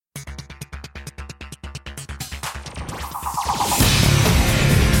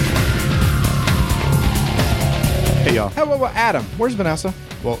y'all. Hello, Adam. Where's Vanessa?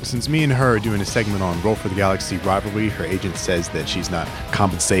 Well, since me and her are doing a segment on Roll for the Galaxy Rivalry, her agent says that she's not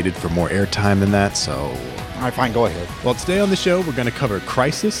compensated for more airtime than that, so... All right, fine. Go ahead. Well, today on the show, we're going to cover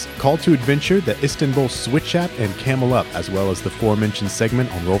Crisis, Call to Adventure, the Istanbul Switch app, and Camel Up, as well as the aforementioned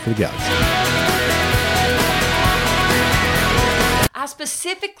segment on Roll for the Galaxy. I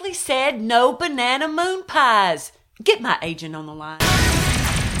specifically said no banana moon pies. Get my agent on the line.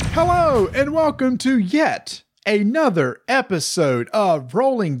 Hello, and welcome to yet another episode of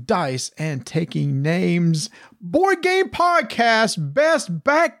Rolling Dice and Taking Names Board Game Podcast Best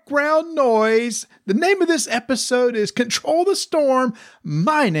Background Noise. The name of this episode is Control the Storm.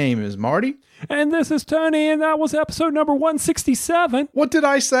 My name is Marty. And this is Tony, and that was episode number 167. What did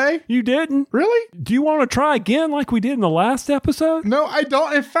I say? You didn't? Really? Do you want to try again like we did in the last episode? No, I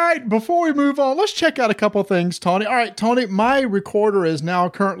don't. In fact, before we move on, let's check out a couple things, Tony. All right, Tony, my recorder is now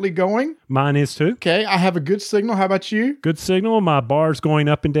currently going. Mine is too. Okay, I have a good signal. How about you? Good signal. My bar's going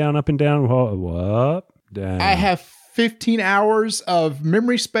up and down, up and down. Up, down. I have 15 hours of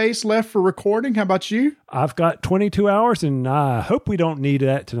memory space left for recording. How about you? I've got 22 hours, and I hope we don't need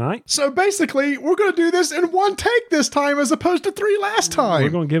that tonight. So basically, we're going to do this in one take this time as opposed to 3 last time.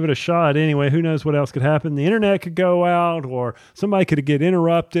 We're going to give it a shot anyway. Who knows what else could happen? The internet could go out, or somebody could get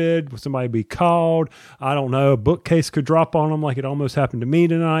interrupted, somebody be called. I don't know. A bookcase could drop on them like it almost happened to me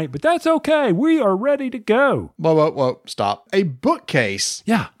tonight, but that's okay. We are ready to go. Whoa, stop. A bookcase?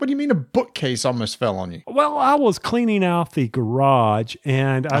 Yeah. What do you mean a bookcase almost fell on you? Well, I was cleaning out the garage,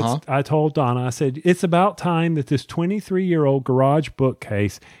 and I told Donna, I said, it's about time that this 23-year-old garage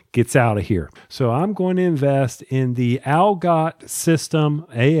bookcase gets out of here. So I'm going to invest in the Algot system,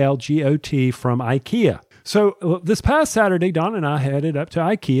 ALGOT, from IKEA. So this past Saturday, Donna and I headed up to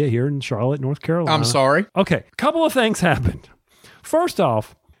IKEA here in Charlotte, North Carolina. I'm sorry. Okay, a couple of things happened. First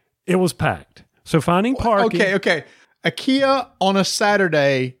off, it was packed. So finding parking... Okay. IKEA on a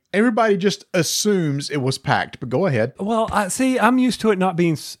Saturday, everybody just assumes it was packed, but go ahead. Well, I'm used to it not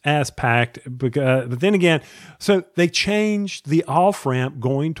being as packed, but then again, so they changed the off-ramp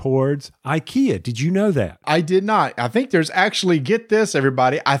going towards IKEA. Did you know that? I did not. I think there's actually, get this,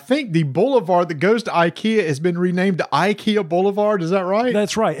 everybody, I think the boulevard that goes to IKEA has been renamed to IKEA Boulevard. Is that right?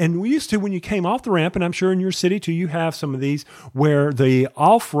 That's right. And we used to, when you came off the ramp, and I'm sure in your city too, you have some of these where the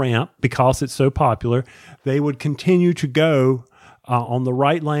off-ramp, because it's so popular, they would continue to go on the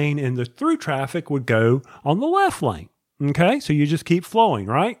right lane, and the through traffic would go on the left lane. Okay, so you just keep flowing,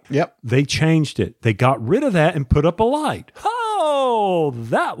 right? Yep. They changed it. They got rid of that and put up a light. Oh,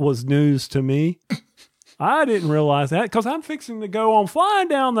 that was news to me. I didn't realize that because I'm fixing to go on flying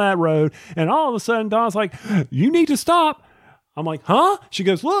down that road, and all of a sudden Don's like, you need to stop. I'm like, huh? She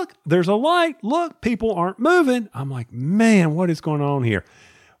goes, look, there's a light. Look, people aren't moving. I'm like, man, what is going on here?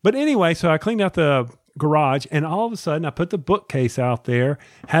 But anyway, so I cleaned out the garage, and all of a sudden I put the bookcase out there,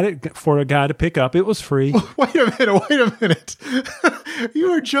 had it for a guy to pick up. It was free. Wait a minute.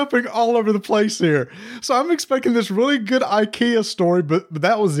 You are jumping all over the place here. So I'm expecting this really good IKEA story, but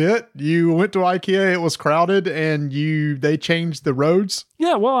that was it? You went to IKEA, it was crowded, and they changed the roads?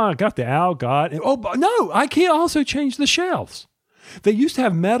 Yeah, well, I got the Algot. Oh, no, IKEA also changed the shelves. They used to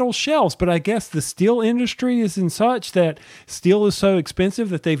have metal shelves, but I guess the steel industry is in such that steel is so expensive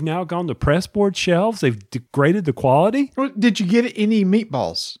that they've now gone to pressboard shelves. They've degraded the quality. Did you get any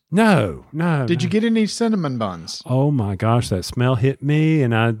meatballs? No. Did you get any cinnamon buns? Oh my gosh, that smell hit me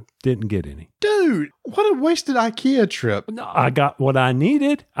and I didn't get any. Dude, what a wasted IKEA trip. No, I got what I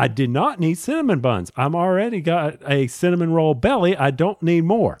needed. I did not need cinnamon buns. I'm already got a cinnamon roll belly. I don't need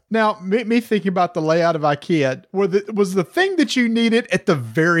more. Now, me thinking about the layout of IKEA, was the thing that you needed at the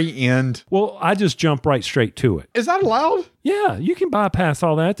very end? Well, I just jumped right straight to it. Is that allowed? Yeah, you can bypass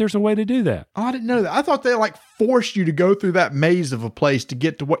all that. There's a way to do that. Oh, I didn't know that. I thought they forced you to go through that maze of a place to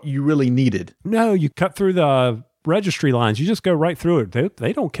get to what you really needed. No, you cut through the registry lines. You just go right through it.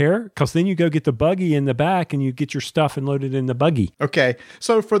 They don't care, because then you go get the buggy in the back and you get your stuff and load it in the buggy. Okay,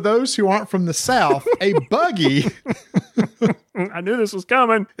 so for those who aren't from the South, a buggy... I knew this was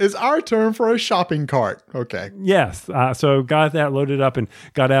coming. Is our term for a shopping cart. Okay. Yes. So got that loaded up and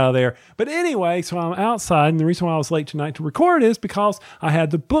got out of there. But anyway, so I'm outside, and the reason why I was late tonight to record is because I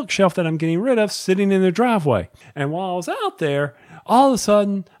had the bookshelf that I'm getting rid of sitting in the driveway. And while I was out there, all of a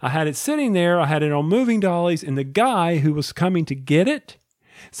sudden, I had it sitting there. I had it on moving dollies, and the guy who was coming to get it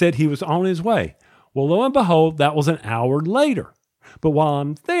said he was on his way. Well, lo and behold, that was an hour later. But while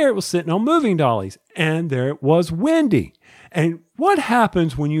I'm there, it was sitting on moving dollies, and there it was windy. And what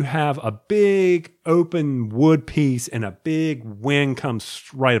happens when you have a big open wood piece and a big wind comes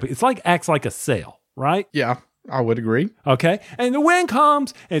right up? It's acts like a sail, right? Yeah. I would agree. Okay. And the wind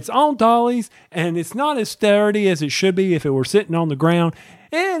comes, it's on dollies, and it's not as sturdy as it should be if it were sitting on the ground.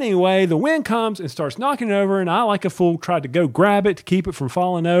 Anyway, the wind comes and starts knocking it over, and I, like a fool, tried to go grab it to keep it from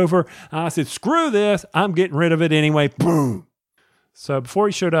falling over. I said, screw this. I'm getting rid of it anyway. Boom. So before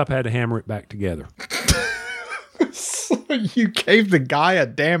he showed up, I had to hammer it back together. So you gave the guy a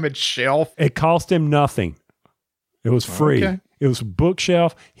damaged shelf? It cost him nothing. It was free. Okay. It was a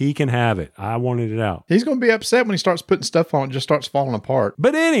bookshelf. He can have it. I wanted it out. He's going to be upset when he starts putting stuff on it, just starts falling apart.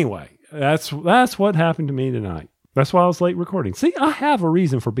 But anyway, that's what happened to me tonight. That's why I was late recording. See, I have a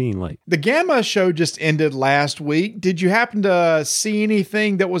reason for being late. The Gamma show just ended last week. Did you happen to see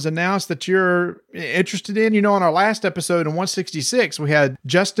anything that was announced that you're interested in? You know, on our last episode in 166, we had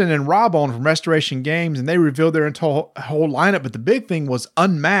Justin and Rob on from Restoration Games, and they revealed their whole lineup. But the big thing was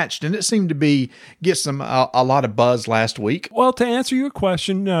Unmatched, and it seemed to get a lot of buzz last week. Well, to answer your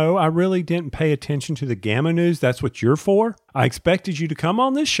question, no, I really didn't pay attention to the Gamma news. That's what you're for. I expected you to come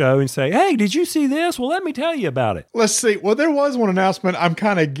on this show and say, hey, did you see this? Well, let me tell you about it. Let's see. Well, there was one announcement I'm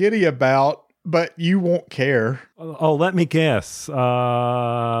kind of giddy about, but you won't care. Oh, let me guess.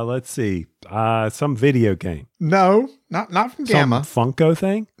 Let's see. Some video game. No, not from Gamma. Some Funko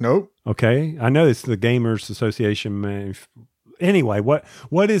thing? Nope. Okay. I know it's the Gamers Association. Anyway,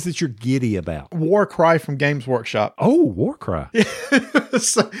 what is it you're giddy about? Warcry from Games Workshop. Oh, Warcry.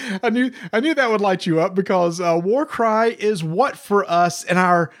 So I knew that would light you up because Warcry is what for us in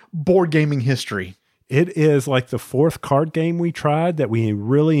our board gaming history? It is like the fourth card game we tried that we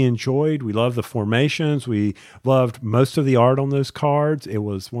really enjoyed. We loved the formations. We loved most of the art on those cards. It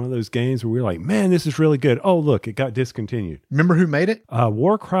was one of those games where we were like, man, this is really good. Oh, look, it got discontinued. Remember who made it?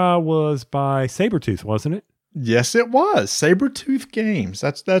 Warcry was by Sabretooth, wasn't it? Yes, it was. Sabretooth Games.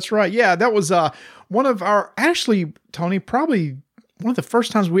 That's right. Yeah, that was one of our, actually, Tony, probably one of the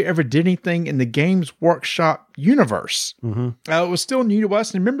first times we ever did anything in the Games Workshop universe. Mm-hmm. It was still new to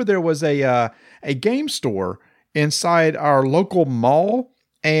us. And remember, there was a game store inside our local mall,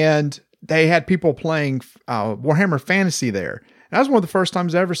 and they had people playing Warhammer Fantasy there. And that was one of the first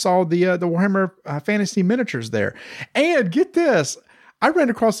times I ever saw the Warhammer Fantasy miniatures there. And get this, I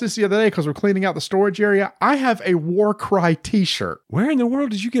ran across this the other day because we're cleaning out the storage area. I have a Warcry t-shirt. Where in the world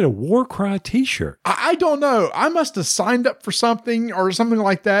did you get a Warcry t-shirt? I don't know. I must have signed up for something or something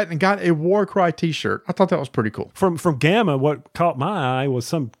like that and got a Warcry t-shirt. I thought that was pretty cool. From Gamma, what caught my eye was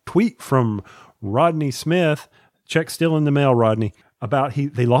some tweet from Rodney Smith. Check still in the mail, Rodney. About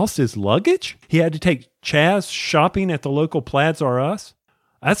they lost his luggage. He had to take Chaz shopping at the local Plaids R Us.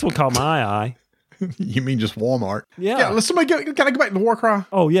 That's what caught my eye. You mean just Walmart? Yeah. Let's can I go back to Warcry?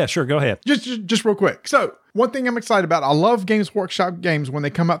 Oh yeah, sure. Go ahead. Just real quick. So one thing I'm excited about, I love Games Workshop games when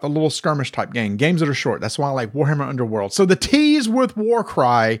they come out the little skirmish type games that are short. That's why I like Warhammer Underworld. So the tease with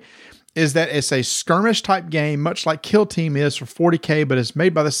Warcry is that it's a skirmish type game, much like Kill Team is for 40K, but it's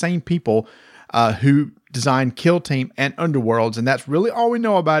made by the same people who designed Kill Team and Underworlds, and that's really all we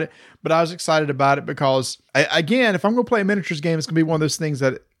know about it. But I was excited about it because, again, if I'm going to play a miniatures game, it's going to be one of those things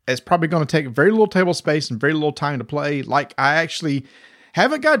that it's probably going to take very little table space and very little time to play. Like, I actually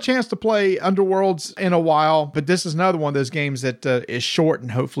haven't got a chance to play Underworlds in a while, but this is another one of those games that is short, and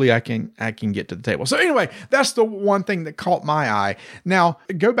hopefully I can get to the table. So anyway, that's the one thing that caught my eye. Now,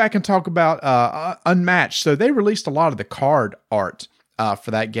 go back and talk about Unmatched. So they released a lot of the card art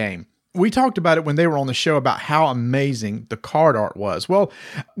for that game. We talked about it when they were on the show about how amazing the card art was. Well,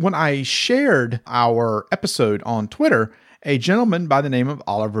 when I shared our episode on Twitter, a gentleman by the name of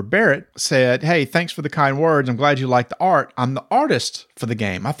Oliver Barrett said, hey, thanks for the kind words. I'm glad you like the art. I'm the artist for the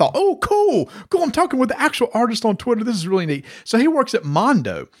game. I thought, oh, cool. I'm talking with the actual artist on Twitter. This is really neat. So he works at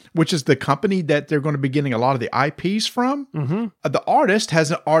Mondo, which is the company that they're going to be getting a lot of the IPs from. Mm-hmm. The artist has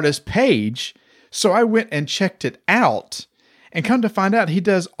an artist page. So I went and checked it out. And come to find out, he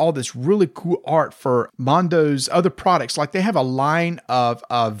does all this really cool art for Mondo's other products. Like they have a line of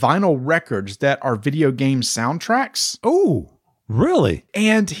vinyl records that are video game soundtracks. Oh, really?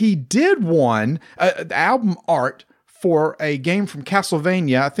 And he did one, the album art for a game from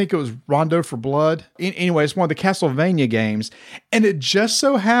Castlevania. I think it was Rondo for Blood. Anyway, it's one of the Castlevania games. And it just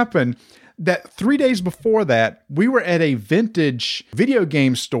so happened that 3 days before that, we were at a vintage video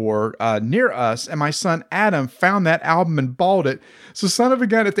game store near us, and my son Adam found that album and bought it. So son of a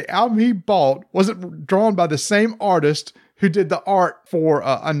gun, at the album he bought wasn't drawn by the same artist who did the art for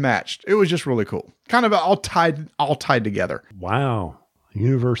Unmatched. It was just really cool. Kind of all tied together. Wow. The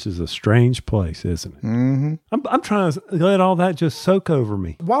universe is a strange place, isn't it? Mm-hmm. I'm trying to let all that just soak over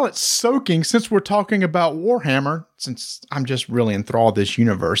me. While it's soaking, since we're talking about Warhammer, since I'm just really enthralled with this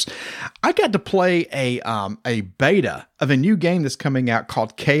universe, I got to play a beta of a new game that's coming out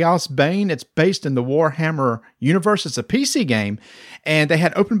called Chaos Bane. It's based in the Warhammer universe. It's a PC game, and they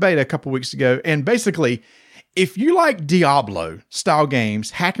had open beta a couple weeks ago. And basically, if you like Diablo-style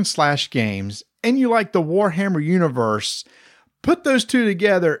games, hack and slash games, and you like the Warhammer universe, put those two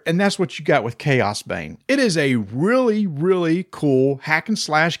together, and that's what you got with Chaos Bane. It is a really, really cool hack and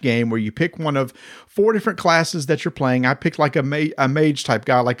slash game where you pick one of 4 different classes that you're playing. I picked like a mage type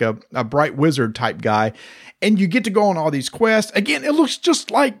guy, like a bright wizard type guy, and you get to go on all these quests. Again,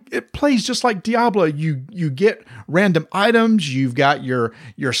 it plays just like Diablo. You get random items. You've got your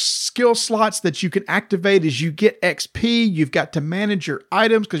skill slots that you can activate as you get XP. You've got to manage your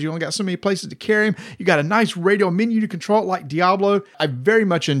items because you only got so many places to carry them. You got a nice radio menu to control it like Diablo. I very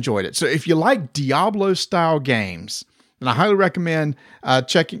much enjoyed it. So if you like Diablo style games, then I highly recommend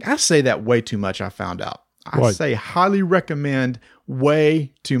checking. I say that way too much, I found out. I say highly recommend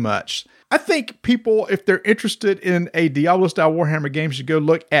way too much. I think people, if they're interested in a Diablo-style Warhammer game, should go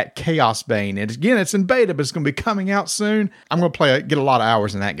look at Chaos Bane. And again, it's in beta, but it's going to be coming out soon. I'm going to get a lot of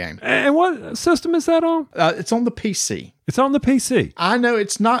hours in that game. And what system is that on? It's on the PC. It's on the PC. I know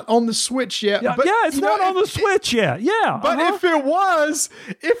it's not on the Switch yet. Yeah, but, it's not on the Switch yet. Yeah. But if it was,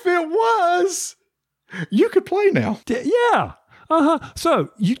 you could play now. Yeah. So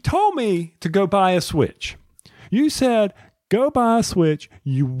you told me to go buy a Switch. You said, go buy a Switch.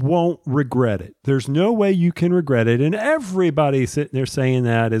 You won't regret it. There's no way you can regret it. And everybody's sitting there saying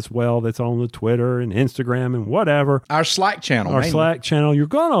that as well. That's on the Twitter and Instagram and whatever. Our Slack channel. You're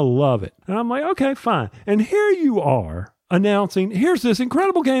going to love it. And I'm like, okay, fine. And here you are announcing, here's this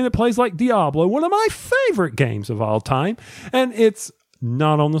incredible game that plays like Diablo, one of my favorite games of all time. And it's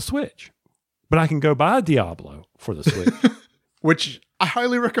not on the Switch. But I can go buy Diablo for the Switch. Which I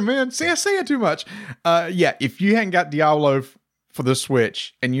highly recommend. See, I say it too much. If you hadn't got Diablo for the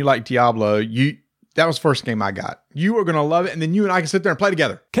Switch and you like Diablo, that was the first game I got. You are going to love it, and then you and I can sit there and play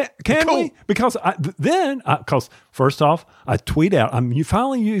together. Can we? Because first off, I tweet out. I'm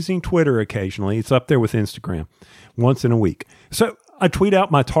finally using Twitter occasionally. It's up there with Instagram once in a week. So I tweet out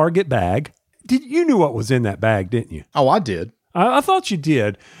my Target bag. You knew what was in that bag, didn't you? Oh, I did. I thought you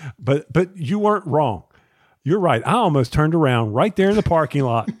did, but you weren't wrong. You're right. I almost turned around right there in the parking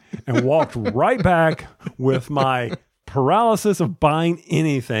lot and walked right back with my paralysis of buying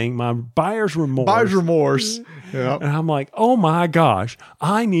anything, my buyer's remorse. Yeah. And I'm like, oh my gosh,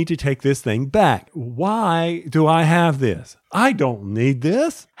 I need to take this thing back. Why do I have this? I don't need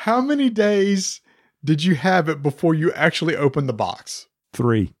this. How many days did you have it before you actually opened the box?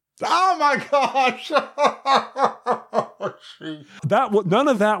 3. Oh my gosh. None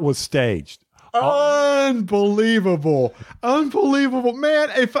of that was staged. Unbelievable, man.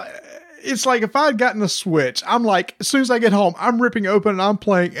 It's like if I had gotten a Switch, I'm like, as soon as I get home, I'm ripping open and I'm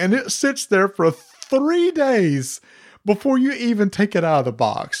playing, and it sits there for 3 days before you even take it out of the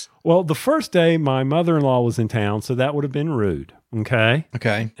box. Well, the first day my mother-in-law was in town, so that would have been rude. Okay.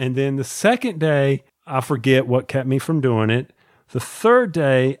 And then the second day, I forget what kept me from doing it. The third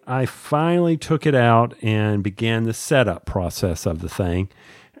day, I finally took it out and began the setup process of the thing.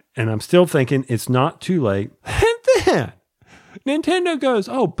 And I'm still thinking it's not too late. And then Nintendo goes,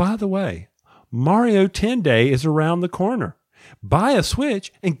 oh, by the way, Mario 10 Day is around the corner. Buy a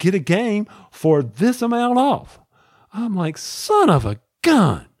Switch and get a game for this amount off. I'm like, son of a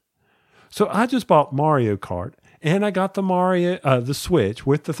gun. So I just bought Mario Kart, and I got the Switch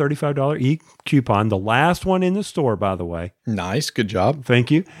with the $35 e-coupon, the last one in the store, by the way. Nice. Good job.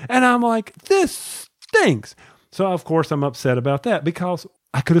 Thank you. And I'm like, this stinks. So, of course, I'm upset about that because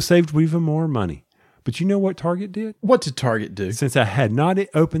I could have saved even more money. But you know what Target did? What did Target do? Since I had not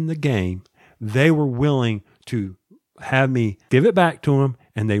opened the game, they were willing to have me give it back to them,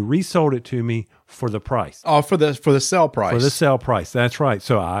 and they resold it to me for the price. Oh, for the sale price. For the sale price. That's right.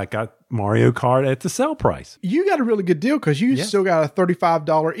 So I got Mario Kart at the sale price. You got a really good deal because you still got a $35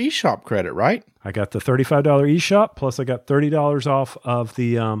 eShop credit, right? I got the $35 eShop, plus I got $30 off of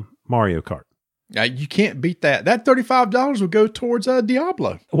the Mario Kart. You can't beat that. That $35 will go towards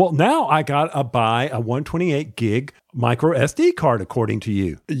Diablo. Well, now I got to buy a 128 gig micro SD card, according to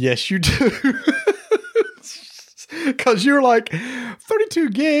you. Yes, you do. Because you're like,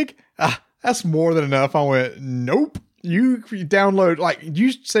 32 gig? That's more than enough. I went, nope. You download, like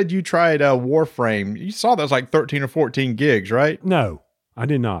you said you tried Warframe. You saw that was like 13 or 14 gigs, right? No, I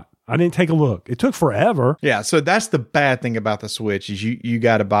did not. I didn't take a look. It took forever. Yeah, so that's the bad thing about the Switch is you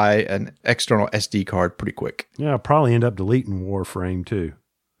got to buy an external SD card pretty quick. Yeah, I'll probably end up deleting Warframe too.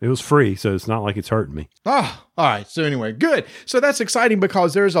 It was free, so it's not like it's hurting me. Oh, all right. So anyway, good. So that's exciting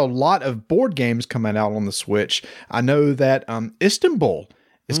because there's a lot of board games coming out on the Switch. I know that Istanbul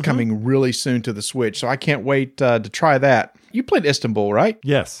is coming really soon to the Switch, so I can't wait to try that. You played Istanbul, right?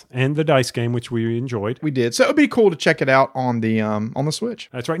 Yes, and the dice game, which we enjoyed. We did. So it'd be cool to check it out on the Switch.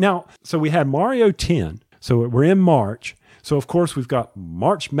 That's right. Now, so we had Mario 10. So we're in March. So, of course, we've got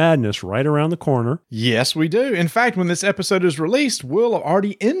March Madness right around the corner. Yes, we do. In fact, when this episode is released, we'll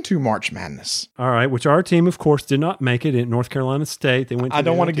already into March Madness. All right, which our team, of course, did not make it in North Carolina State. They went. I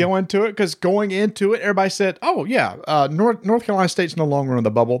don't want to go into it because going into it, everybody said, oh, yeah, North Carolina State's no longer in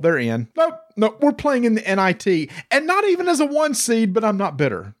the bubble. They're in. Nope, we're playing in the NIT. And not even as a 1 seed, but I'm not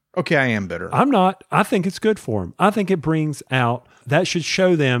bitter. Okay, I am bitter. I'm not. I think it's good for them. I think it brings out, that should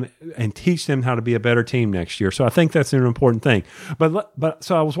show them and teach them how to be a better team next year. So I think that's an important thing. But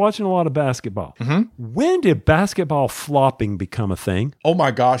so I was watching a lot of basketball. When did basketball flopping become a thing? Oh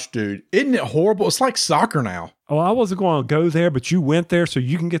my gosh, dude. Isn't it horrible? It's like soccer now. Oh, I wasn't going to go there, but you went there so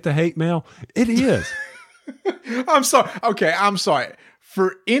you can get the hate mail. It is. I'm sorry. Okay, I'm sorry.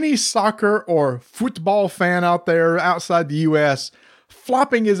 For any soccer or football fan out there outside the U.S.,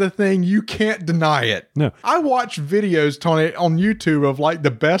 flopping is a thing. You can't deny it. No. I watch videos, Tony, on YouTube of like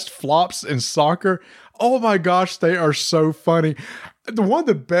the best flops in soccer. Oh my gosh, they are so funny. One of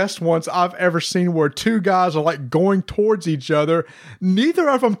the best ones I've ever seen where two guys are like going towards each other. Neither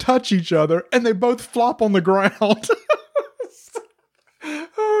of them touch each other and they both flop on the ground.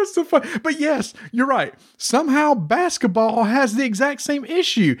 Oh, it's so fun. But yes, you're right. Somehow basketball has the exact same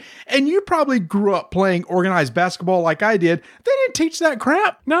issue. And you probably grew up playing organized basketball like I did. They didn't teach that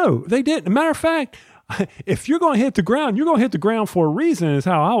crap. No, they didn't. As a matter of fact, if you're going to hit the ground, you're going to hit the ground for a reason. Is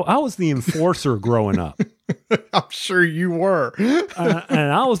how I was the enforcer growing up. I'm sure you were. And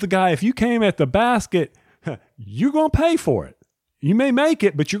I was the guy, if you came at the basket, you're going to pay for it. You may make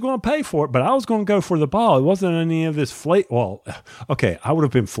it, but you're going to pay for it. But I was going to go for the ball. It wasn't any of this well, okay, I would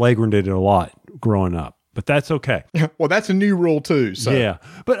have been flagranted a lot growing up, but that's okay. Well, that's a new rule too. So. Yeah,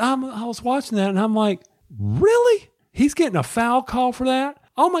 but I was watching that and I'm like, really? He's getting a foul call for that?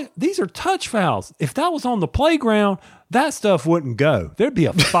 Oh my, these are touch fouls. If that was on the playground, that stuff wouldn't go. There'd be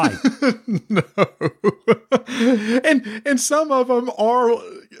a fight. No. And some of them are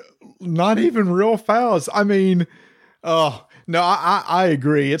not even real fouls. I mean, no, I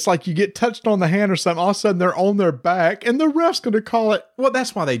agree. It's like you get touched on the hand or something, all of a sudden they're on their back, and the ref's going to call it. Well,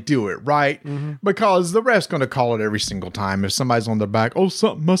 that's why they do it, right? Because the ref's going to call it every single time if somebody's on their back. Oh,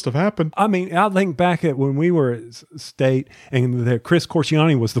 something must have happened. I mean, I think back at when we were at State and Chris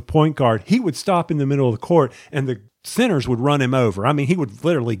Corciani was the point guard. He would stop in the middle of the court, and the centers would run him over. I mean, he would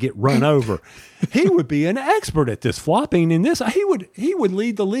literally get run over. He would be an expert at this flopping and this. He would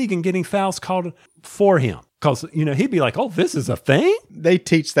lead the league in getting fouls called for him. Because, he'd be like, oh, this is a thing? They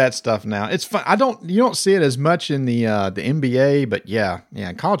teach that stuff now. It's fun. You don't see it as much in the NBA, but yeah,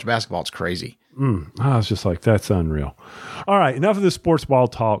 college basketball, it's crazy. I was just like, that's unreal. All right, enough of this sports ball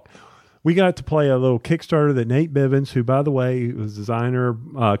talk. We got to play a little Kickstarter that Nate Bivins, who, by the way, was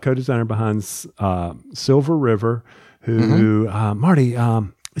co-designer behind Silver River, who, Marty,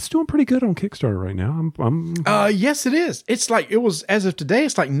 it's doing pretty good on Kickstarter right now. Yes, it is. It's like, it was, as of today,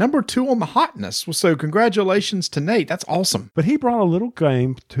 it's like number 2 on the hotness. So congratulations to Nate. That's awesome. But he brought a little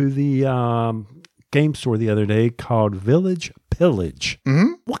game to the game store the other day called Village Pillage.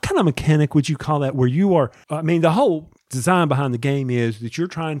 What kind of mechanic would you call that where you are, the whole design behind the game is that you're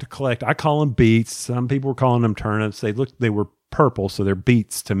trying to collect, I call them beets. Some people were calling them turnips. They were purple, so they're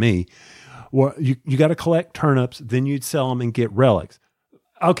beets to me. Well, you got to collect turnips, then you'd sell them and get relics.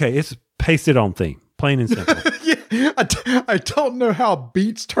 Okay, it's pasted on theme, plain and simple. Yeah, I don't know how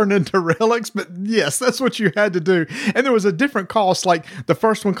beets turn into relics, but yes, that's what you had to do. And there was a different cost. Like the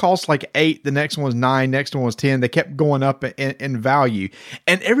first one cost like 8, the next one was 9, next one was 10. They kept going up in value.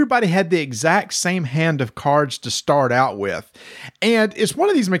 And everybody had the exact same hand of cards to start out with. And it's one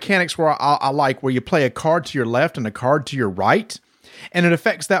of these mechanics where I like where you play a card to your left and a card to your right. And it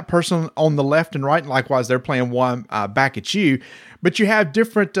affects that person on the left and right. And likewise, they're playing one back at you. But you have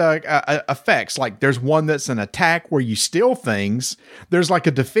different effects. Like there's one that's an attack where you steal things. There's like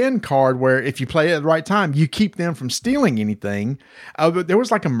a defend card where if you play it at the right time, you keep them from stealing anything. But there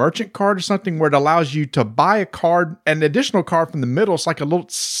was like a merchant card or something where it allows you to buy a card, an additional card from the middle. It's like a little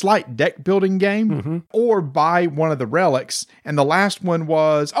slight deck building game, or buy one of the relics. And the last one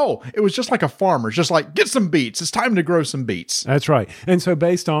was, it was just like a farmer, just like get some beets. It's time to grow some beets. That's right. And so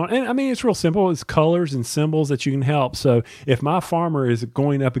based on, and I mean, it's real simple. It's colors and symbols that you can help. So if my farmer is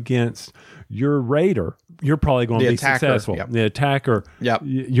going up against your raider, you're probably going to be successful. Yep. The attacker, Yep.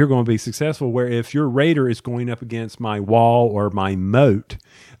 You're going to be successful. Where if your raider is going up against my wall or my moat,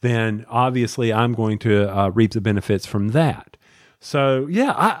 then obviously I'm going to reap the benefits from that. So,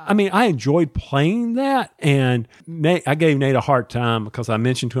 yeah, I mean, I enjoyed playing that. And I gave Nate a hard time because I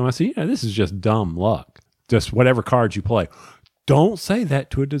mentioned to him, I said, this is just dumb luck. Just whatever cards you play. Don't say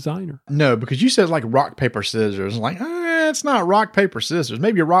that to a designer. No, because you said like rock, paper, scissors. Like, it's not rock, paper, scissors.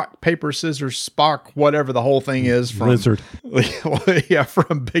 Maybe rock, paper, scissors, Spock, whatever the whole thing is from Lizard. Yeah,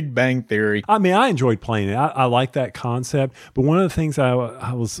 from Big Bang Theory. I mean, I enjoyed playing it. I like that concept. But one of the things I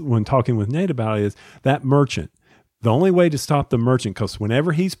was, when talking with Nate about it, is that merchant. The only way to stop the merchant, because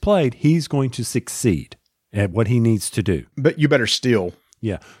whenever he's played, he's going to succeed at what he needs to do. But you better steal.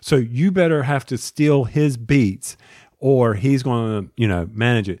 Yeah. So you better have to steal his beats, or he's going to,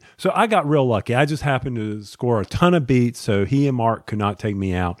 manage it. So I got real lucky. I just happened to score a ton of beats, so he and Mark could not take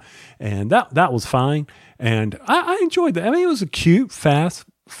me out. And that was fine. And I enjoyed that. I mean, it was a cute, fast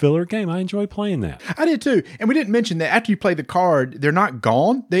filler game. I enjoyed playing that. I did too. And we didn't mention that after you play the card, they're not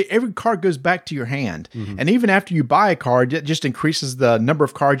gone. Every card goes back to your hand. Mm-hmm. And even after you buy a card, it just increases the number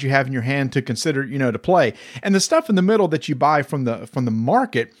of cards you have in your hand to consider, to play. And the stuff in the middle that you buy from the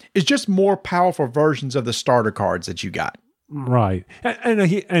market is just more powerful versions of the starter cards that you got. Right.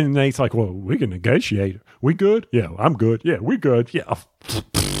 And Nate's like, well, we can negotiate. We good? Yeah, I'm good. Yeah, we good. Yeah.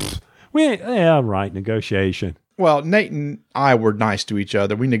 Right. Negotiation. Well, Nate and I were nice to each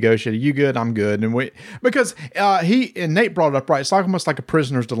other. We negotiated. You good? I'm good. And because Nate brought it up right. It's almost like a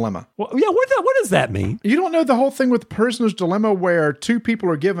prisoner's dilemma. Well, yeah. What does that mean? You don't know the whole thing with the prisoner's dilemma, where two people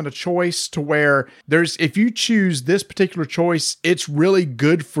are given a choice to where if you choose this particular choice, it's really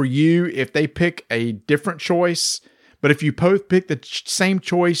good for you. If they pick a different choice. But if you both pick the same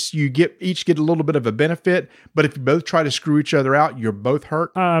choice, you each get a little bit of a benefit. But if you both try to screw each other out, you're both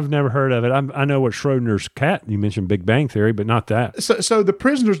hurt. I've never heard of it. I know what Schrodinger's cat, you mentioned Big Bang Theory, but not that. So the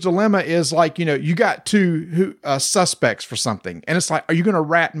prisoner's dilemma is like, you got two suspects for something. And it's like, are you going to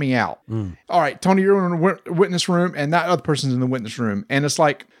rat me out? All right, Tony, you're in the witness room and that other person's in the witness room. And it's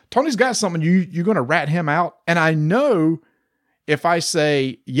like, Tony's got something, you're going to rat him out. And I know if I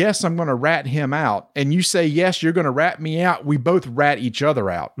say, yes, I'm going to rat him out, and you say, yes, you're going to rat me out, we both rat each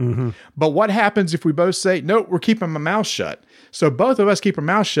other out. Mm-hmm. But what happens if we both say, no, we're keeping my mouth shut? So both of us keep our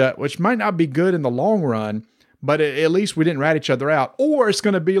mouth shut, which might not be good in the long run, but at least we didn't rat each other out. Or it's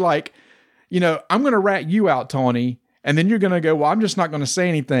going to be like, I'm going to rat you out, Tony, and then you're going to go, well, I'm just not going to say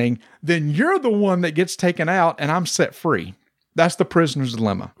anything. Then you're the one that gets taken out, and I'm set free. That's the prisoner's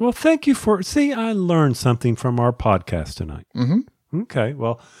dilemma. Well, thank you I learned something from our podcast tonight. Mm-hmm. Okay.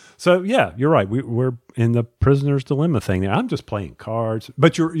 Well, so yeah, you're right. We're in the prisoner's dilemma thing. I'm just playing cards,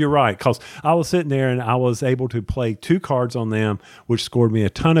 but you're right. Cause I was sitting there and I was able to play 2 cards on them, which scored me a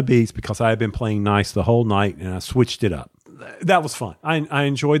ton of beats because I had been playing nice the whole night and I switched it up. That was fun. I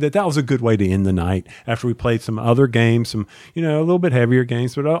enjoyed that. That was a good way to end the night after we played some other games, some, a little bit heavier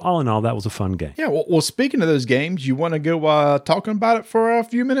games, but all in all, that was a fun game. Yeah. Well, speaking of those games, you want to go talking about it for a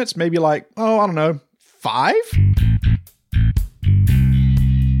few minutes? Maybe like, I don't know, 5?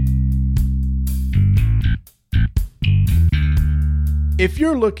 If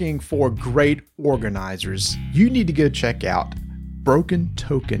you're looking for great organizers, you need to go check out Broken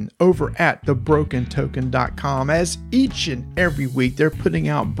Token over at thebrokentoken.com, as each and every week they're putting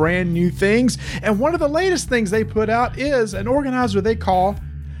out brand new things. And one of the latest things they put out is an organizer they call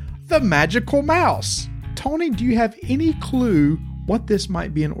the Magical Mouse. Tony, do you have any clue what this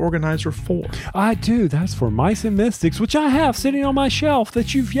might be an organizer for? I do. That's for Mice and Mystics, which I have sitting on my shelf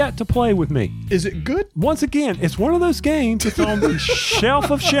that you've yet to play with me. Is it good? Once again, it's one of those games that's on the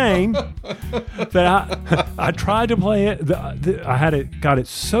shelf of shame that I tried to play it. Got it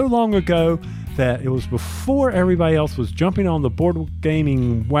so long ago that it was before everybody else was jumping on the board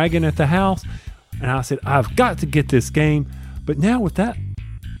gaming wagon at the house. And I said, I've got to get this game. But now with that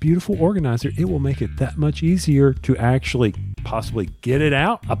beautiful organizer, it will make it that much easier to actually possibly get it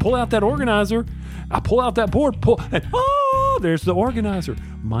out. I pull out that organizer, I pull out that board, and there's the organizer.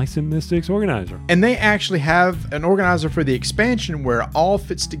 Mice and Mystics organizer. And they actually have an organizer for the expansion where it all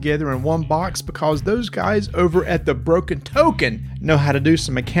fits together in one box, because those guys over at the Broken Token know how to do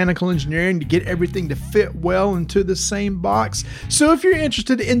some mechanical engineering to get everything to fit well into the same box. So if you're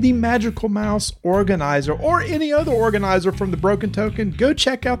interested in the Magical Mouse organizer or any other organizer from the Broken Token, go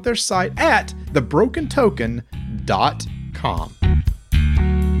check out their site at thebrokentoken.com.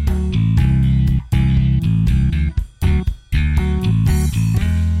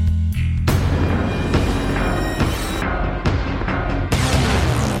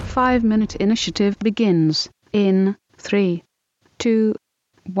 5-minute initiative begins in 3, 2,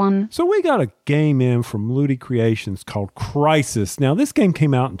 1. So we got a game in from Ludi Creations called Crisis. Now, this game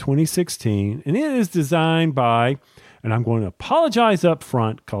came out in 2016, and it is designed by, and I'm going to apologize up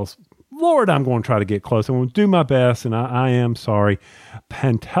front because, Lord, I'm going to try to get close. I'm going to do my best, and I am sorry.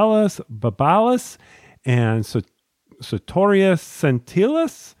 Pantelis Babalis and Sartorius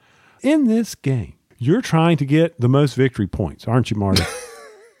Centilis. In this game, you're trying to get the most victory points, aren't you, Marty?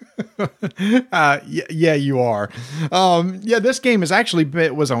 Yeah, you are. This game was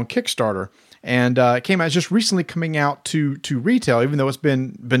on Kickstarter, and it came out just recently coming out to retail. Even though it's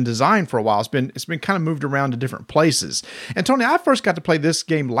been designed for a while, it's been kind of moved around to different places. And Tony, I first got to play this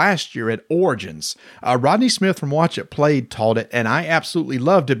game last year at Origins. Rodney Smith from Watch It Played taught it, and I absolutely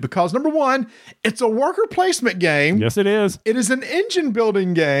loved it because number one, it's a worker placement game. Yes, it is. It is an engine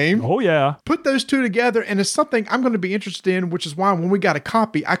building game. Oh yeah. Put those two together, and it's something I'm going to be interested in, which is why when we got a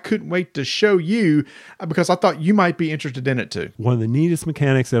copy, I couldn't wait to show you because I thought you might be interested in it too. One of the neatest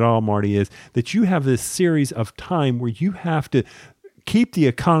mechanics at all, Marty, is that you have this series of time where you have to keep the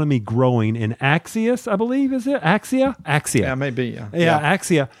economy growing in Axios, I believe, is it? Axia? Yeah, maybe. Yeah,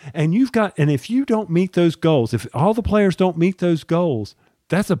 Axia. And if you don't meet those goals, if all the players don't meet those goals,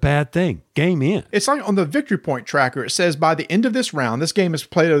 that's a bad thing. Game in. It's like on the victory point tracker, it says by the end of this round, this game is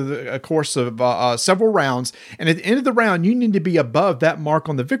played over a course of several rounds, and at the end of the round, you need to be above that mark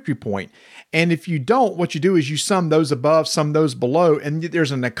on the victory point. And if you don't, what you do is you sum those above, sum those below, and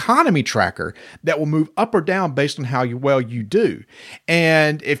there's an economy tracker that will move up or down based on how well you do.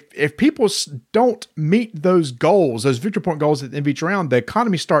 And if people don't meet those goals, those victory point goals at the end of each round, the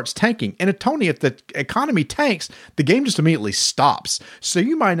economy starts tanking. And Tony, if the economy tanks, the game just immediately stops. So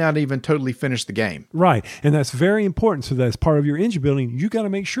you might not even totally finish the game. Right. And that's very important. So that's part of your engine building. You got to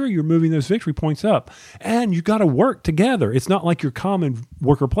make sure you're moving those victory points up. And you got to work together. It's not like your common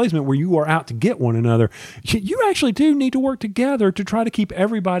worker placement where you are out to get one another. You actually do need to work together to try to keep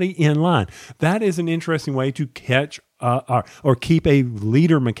everybody in line. That is an interesting way to catch or keep a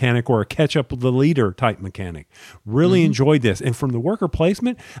leader mechanic or a catch up with the leader type mechanic. Really enjoyed this. And from the worker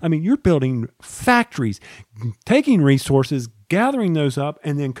placement, I mean, you're building factories, taking resources, gathering those up,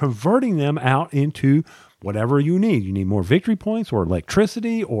 and then converting them out into whatever you need. You need more victory points or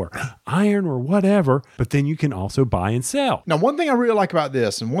electricity or iron or whatever, but then you can also buy and sell. Now, one thing I really like about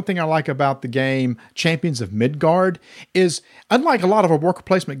this, and one thing I like about the game Champions of Midgard, is unlike a lot of our worker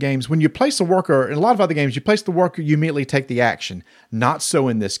placement games, when you place a worker, in a lot of other games, you place the worker, you immediately take the action. Not so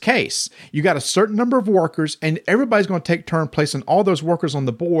in this case. You got a certain number of workers, and everybody's going to take turn placing all those workers on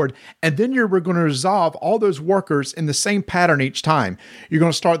the board, and then you're going to resolve all those workers in the same pattern each time. You're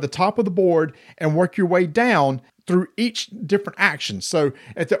going to start at the top of the board and work your way down through each different action. So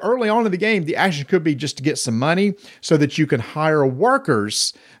at the early on in the game, the action could be just to get some money so that you can hire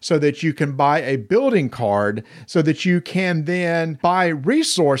workers, so that you can buy a building card, so that you can then buy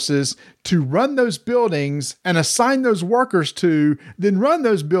resources to run those buildings and assign those workers to, then run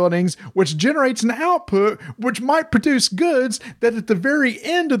those buildings, which generates an output, which might produce goods that at the very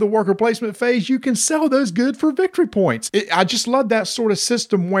end of the worker placement phase, you can sell those goods for victory points. I just love that sort of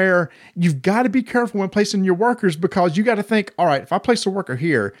system where you've got to be careful when placing your workers because you got to think, all right, if I place a worker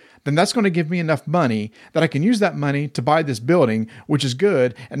here, then that's going to give me enough money that I can use that money to buy this building, which is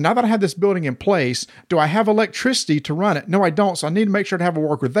good. And now that I have this building in place, do I have electricity to run it? No, I don't. So I need to make sure to have a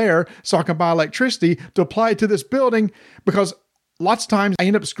worker there so I can buy electricity to apply it to this building because lots of times I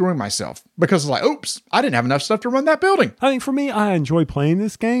end up screwing myself because it's like, oops, I didn't have enough stuff to run that building. I think for me, I enjoy playing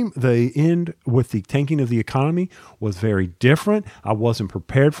this game. The end with the tanking of the economy was very different. I wasn't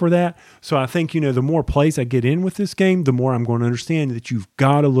prepared for that. So I think, the more plays I get in with this game, the more I'm going to understand that you've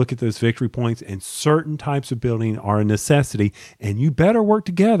got to look at those victory points and certain types of building are a necessity and you better work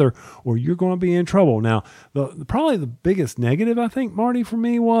together or you're going to be in trouble. Now, probably the biggest negative, I think, Marty, for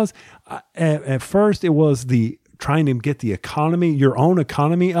me was at first it was the trying to get your own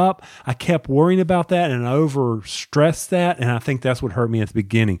economy up. I kept worrying about that and I overstressed that. And I think that's what hurt me at the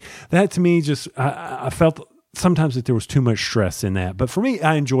beginning. That to me I felt sometimes that there was too much stress in that. But for me,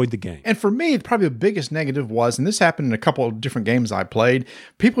 I enjoyed the game. And for me, probably the biggest negative was, and this happened in a couple of different games I played,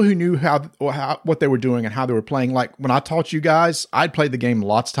 people who knew how what they were doing and how they were playing. Like when I taught you guys, I'd played the game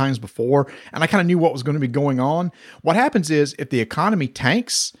lots of times before and I kind of knew what was going to be going on. What happens is if the economy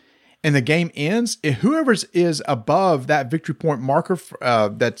tanks, and the game ends, if whoever is above that victory point marker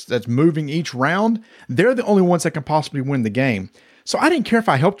that's moving each round, they're the only ones that can possibly win the game. So I didn't care if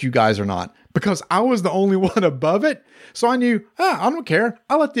I helped you guys or not because I was the only one above it. So I knew, I don't care.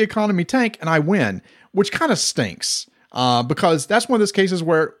 I let the economy tank and I win, which kind of stinks. because that's one of those cases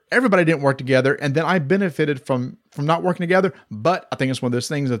where everybody didn't work together, and then I benefited from not working together. But I think it's one of those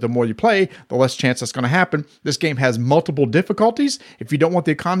things that the more you play, the less chance that's going to happen. This game has multiple difficulties. If you don't want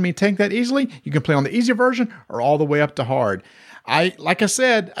the economy to tank that easily, you can play on the easy version or all the way up to hard. Like I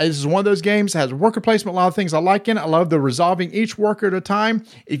said, this is one of those games that has worker placement, a lot of things I like in it. I love the resolving each worker at a time.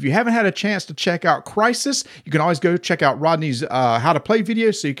 If you haven't had a chance to check out Crisis, you can always go check out Rodney's how to play video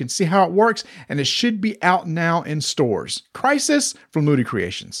so you can see how it works, and it should be out now in stores. Crisis from Moody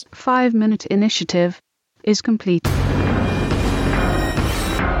Creations. 5-minute initiative is complete.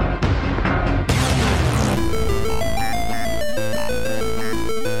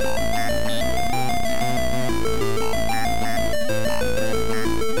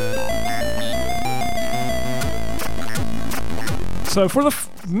 So for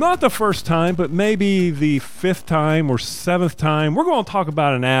not the first time, but maybe the 5th time or 7th time, we're going to talk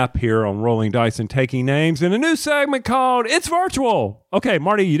about an app here on Rolling Dice and Taking Names in a new segment called It's Virtual. Okay,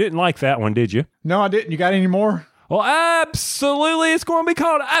 Marty, you didn't like that one, did you? No, I didn't. You got any more? Well, absolutely. It's going to be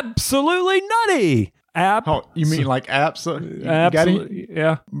called Absolutely Nutty. App. Oh, you mean like apps? Absolutely.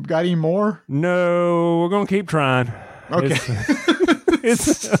 Yeah. Got any more? No, we're going to keep trying. Okay.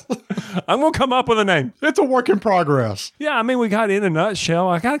 I'm going to come up with a name. It's a work in progress. Yeah, I mean, we got in a nutshell.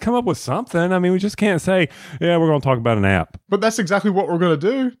 I got to come up with something. I mean, we just can't say, yeah, we're going to talk about an app. But that's exactly what we're going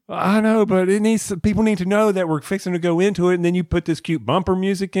to do. I know, but people need to know that we're fixing to go into it, and then you put this cute bumper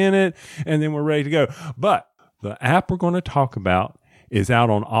music in it, and then we're ready to go. But the app we're going to talk about is out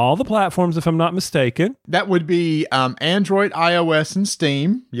on all the platforms, if I'm not mistaken. That would be Android, iOS, and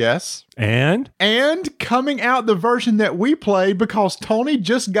Steam. Yes. And coming out the version that we play, because Tony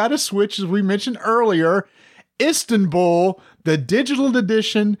just got a Switch, as we mentioned earlier, Istanbul, the digital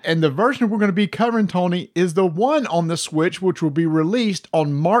edition, and the version we're going to be covering, Tony, is the one on the Switch, which will be released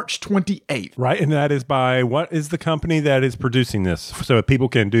on March 28th. Right, and that is by, what is the company that is producing this? So people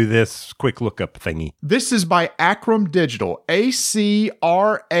can do this quick lookup thingy. This is by Acram Digital, ACRAM,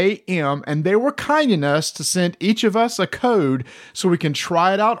 and they were kind enough to send each of us a code so we can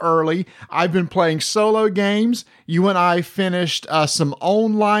try it out early. I've been playing solo games. You and I finished some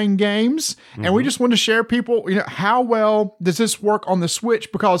online games, and we just want to share people, how well does this work on the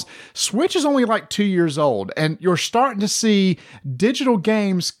Switch? Because Switch is only like 2 years old, and you're starting to see digital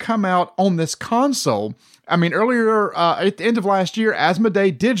games come out on this console. I mean, earlier at the end of last year,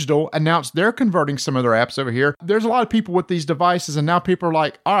 Asmodee Digital announced they're converting some of their apps over here. There's a lot of people with these devices, and now people are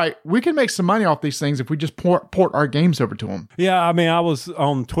like, all right, we can make some money off these things if we just port our games over to them. Yeah, I mean, I was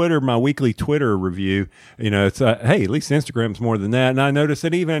on Twitter, my weekly Twitter review. It's, hey, at least Instagram's more than that. And I noticed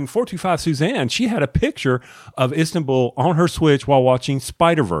that even 425 Suzanne, she had a picture of Istanbul on her Switch while watching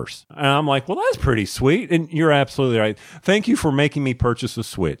Spider-Verse. And I'm like, well, that's pretty sweet. And you're absolutely right. Thank you for making me purchase a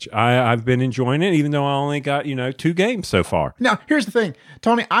Switch. I've been enjoying it, even though I only got 2 games so far. Now, here's the thing,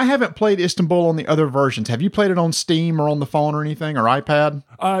 Tony, I haven't played Istanbul on the other versions. Have you played it on Steam or on the phone or anything, or iPad?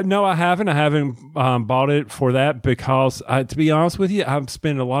 No, I haven't. I haven't bought it for that because, to be honest with you, I've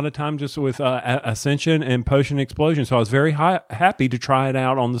spent a lot of time just with Ascension and Potion Explosion, so I was very happy to try it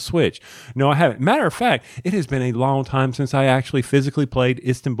out on the Switch. No, I haven't. Matter of fact, it has been a long time since I actually physically played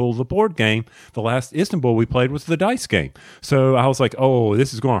Istanbul, the board game. The last Istanbul we played was the dice game. So I was like, oh,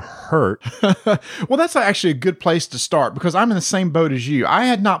 this is going to hurt. Well, that's actually a good place to start, because I'm in the same boat as you. I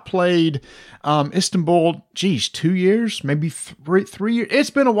had not played Istanbul, 2 years, maybe 3 years. It's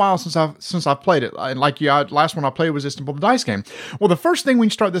been a while since I've played it. And like last one I played was Istanbul, the dice game. Well, the first thing when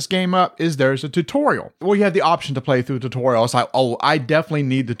you start this game up is there's a tutorial. Well, you have the option to play through the tutorial. It's like, oh, I definitely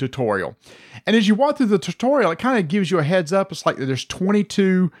need the tutorial. And as you walk through the tutorial, it kind of gives you a heads up. It's like there's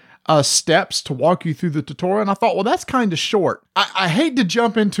 22 steps to walk you through the tutorial. And I thought, well, that's kind of short. I hate to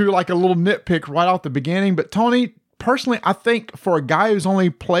jump into like a little nitpick right off the beginning, but Tony, personally, I think for a guy who's only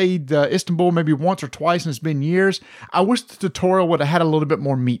played Istanbul maybe once or twice and it's been years, I wish the tutorial would have had a little bit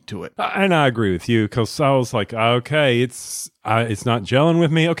more meat to it. And I agree with you, because I was like, okay, it's not gelling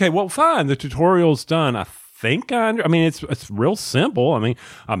with me. Okay, well, fine. The tutorial's done. I think it's real simple. I mean,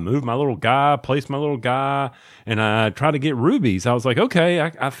 I moved my little guy, placed my little guy, and I tried to get rubies. I was like, okay,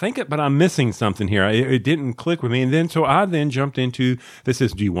 I think it, but I'm missing something here. It didn't click with me. And then, so I then jumped into, this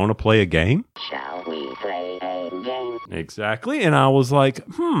is, do you want to play a game? Shall we play a game? Exactly. And I was like,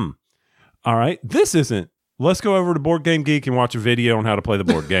 all right, this isn't, let's go over to Boardgamegeek and watch a video on how to play the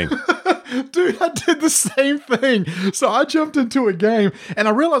board game. Dude, I did the same thing. So I jumped into a game and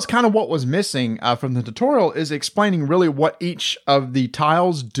I realized kind of what was missing from the tutorial is explaining really what each of the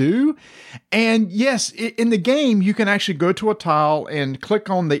tiles do. And yes, in the game, you can actually go to a tile and click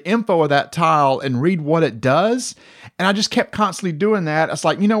on the info of that tile and read what it does. And I just kept constantly doing that. It's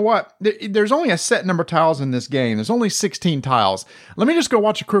like, you know what? There's only a set number of tiles in this game. There's only 16 tiles. Let me just go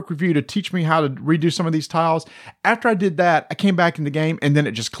watch a quick review to teach me how to redo some of these tiles. After I did that, I came back in the game and then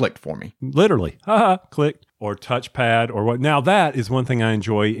it just clicked for me. Literally, clicked or touchpad or what. Now that is one thing I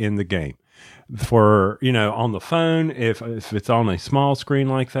enjoy in the game. For, on the phone, if it's on a small screen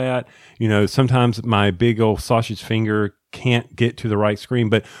like that, sometimes my big old sausage finger can't get to the right screen.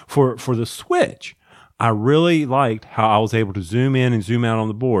 But for the Switch, I really liked how I was able to zoom in and zoom out on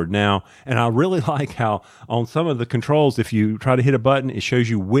the board now. And I really like how on some of the controls, if you try to hit a button, it shows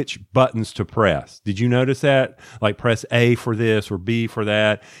you which buttons to press. Did you notice that? Like press A for this or B for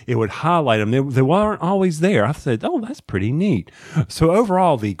that. It would highlight them. They weren't always there. I said, oh, that's pretty neat. So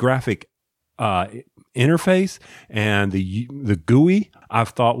overall, the graphic interface and the GUI I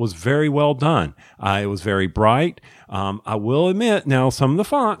thought was very well done. It was very bright. I will admit now some of the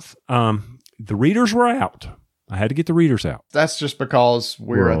fonts, the readers were out. I had to get the readers out. That's just because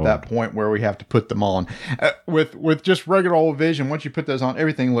we're at that point where we have to put them on. With just regular old Vision, once you put those on,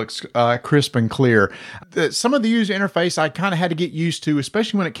 everything looks crisp and clear. Some of the user interface I kind of had to get used to,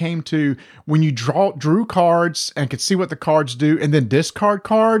 especially when it came to when you drew cards and could see what the cards do and then discard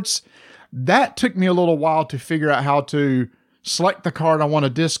cards. That took me a little while to figure out how to select the card I want to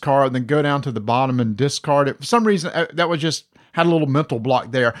discard and then go down to the bottom and discard it. For some reason, that was just had a little mental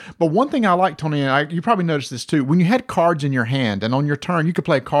block there. But one thing I like, Tony, and you probably noticed this too, when you had cards in your hand and on your turn, you could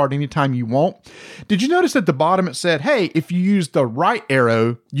play a card anytime you want. Did you notice at the bottom it said, hey, if you use the right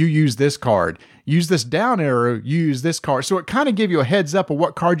arrow, you use this card. Use this down arrow, you use this card. So it kind of gave you a heads up of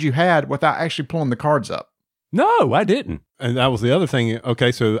what cards you had without actually pulling the cards up. No, I didn't. And that was the other thing.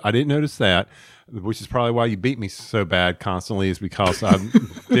 Okay, so I didn't notice that, which is probably why you beat me so bad constantly, is because I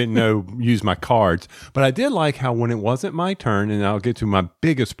didn't use my cards. But I did like how when it wasn't my turn, and I'll get to my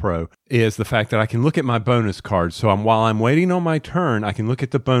biggest pro, is the fact that I can look at my bonus cards. So while I'm waiting on my turn, I can look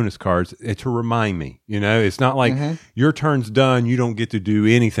at the bonus cards to remind me. It's not like your turn's done, you don't get to do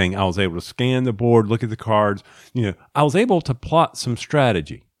anything. I was able to scan the board, look at the cards. I was able to plot some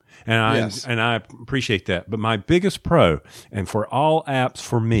strategy. And I appreciate that. But my biggest pro, and for all apps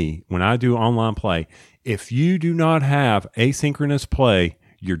for me, when I do online play, if you do not have asynchronous play,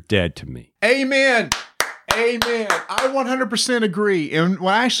 you're dead to me. Amen. Amen. I 100% agree. And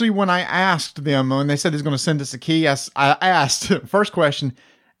when I asked them, when they said they was going to send us a key, I asked, first question,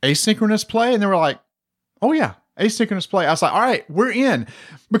 asynchronous play? And they were like, oh yeah. Asynchronous play. I was like, all right, we're in.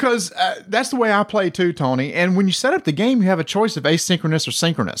 Because that's the way I play too, Tony. And when you set up the game, you have a choice of asynchronous or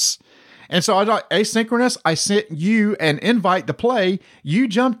synchronous. And so I thought asynchronous, I sent you an invite to play. You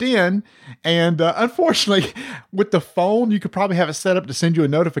jumped in. And unfortunately, with the phone, you could probably have it set up to send you a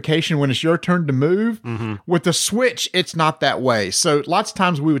notification when it's your turn to move. Mm-hmm. With the Switch, it's not that way. So lots of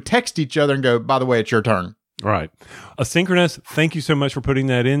times we would text each other and go, by the way, it's your turn. Right. Asynchronous, thank you so much for putting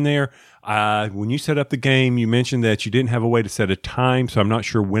that in there. When you set up the game, you mentioned that you didn't have a way to set a time, so I'm not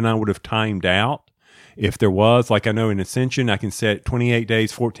sure when I would have timed out. If there was, like I know in Ascension, I can set 28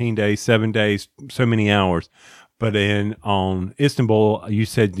 days, 14 days, 7 days, so many hours. But on Istanbul, you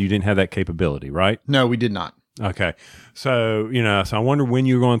said you didn't have that capability, right? No, we did not. Okay. So, so I wonder when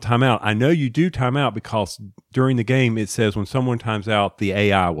you're going to time out. I know you do time out because during the game, it says when someone times out, the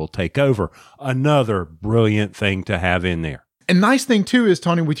AI will take over. Another brilliant thing to have in there. And nice thing too is,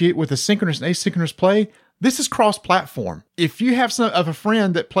 Tony, with synchronous and asynchronous play, this is cross-platform. If you have a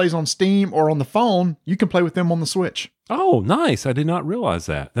friend that plays on Steam or on the phone, you can play with them on the Switch. Oh, nice. I did not realize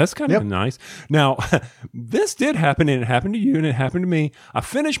that. That's kind of nice. Now, this did happen, and it happened to you, and it happened to me. I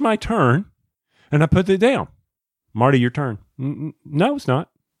finished my turn, and I put it down. Marty, your turn. No, it's not.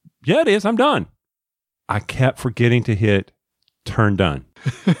 Yeah, it is. I'm done. I kept forgetting to hit turn done.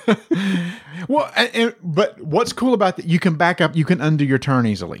 Well, but what's cool about that, you can back up, you can undo your turn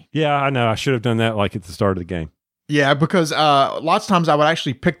easily. Yeah, I know. I should have done that like at the start of the game. Yeah, because lots of times I would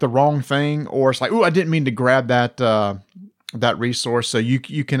actually pick the wrong thing, or it's like, oh, I didn't mean to grab that resource, so you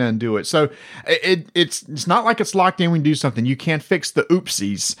can undo it. So it's not like it's locked in when you do something. You can fix the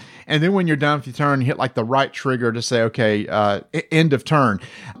oopsies, and then when you're done with your turn, hit like the right trigger to say, okay, end of turn.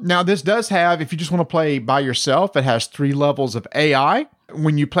 Now this does have, if you just want to play by yourself, it has 3 levels of AI.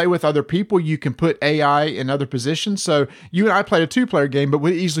 When you play with other people, you can put AI in other positions. So you and I played a 2-player game, but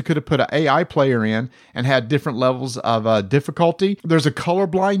we easily could have put an AI player in and had different levels of difficulty. There's a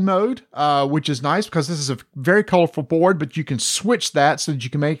colorblind mode, which is nice because this is a very colorful board, but you can switch that so that you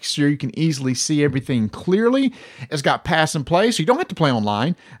can make sure you can easily see everything clearly. It's got pass and play, so you don't have to play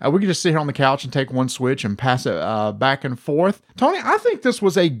online. We can just sit here on the couch and take one switch and pass it back and forth. Tony, I think this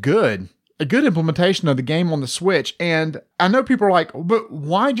was a good implementation of the game on the Switch. And I know people are like, but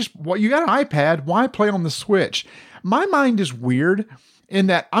why you got an iPad, why play on the Switch? My mind is weird in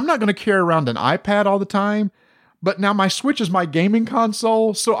that I'm not going to carry around an iPad all the time, but now my Switch is my gaming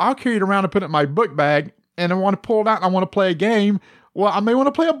console, so I'll carry it around and put it in my book bag, and I want to pull it out and I want to play a game. Well, I may want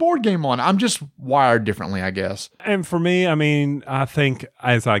to play a board game on it. I'm just wired differently, I guess. And for me, I mean, I think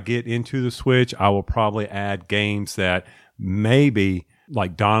as I get into the Switch, I will probably add games that maybe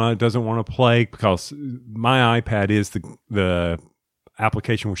like Donna doesn't want to play, because my iPad is the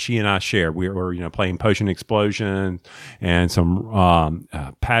application where she and I share. We're playing Potion Explosion and some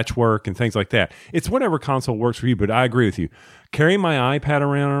patchwork and things like that. It's whatever console works for you, but I agree with you. Carrying my iPad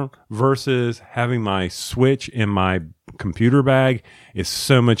around versus having my Switch in my computer bag is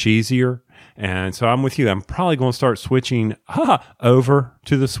so much easier. And so I'm with you. I'm probably going to start switching over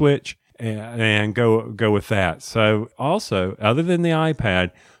to the Switch and go with that. So also, other than the iPad,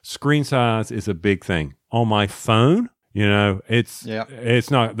 screen size is a big thing. On my phone, it's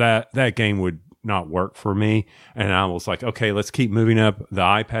not that game would not work for me. And I was like, okay, let's keep moving up the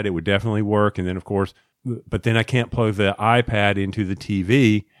iPad. It would definitely work. And then of course, but then I can't plug the iPad into the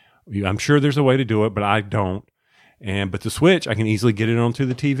TV. I'm sure there's a way to do it, but I don't. But the Switch, I can easily get it onto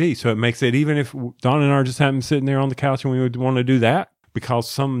the TV. So it makes it, even if Don and I are just happen sitting there on the couch and we would want to do that, because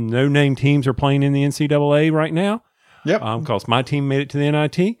some no-name teams are playing in the NCAA right now. Yep. Because my team made it to the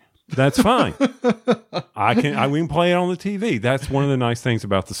NIT. That's fine. we can play it on the TV. That's one of the nice things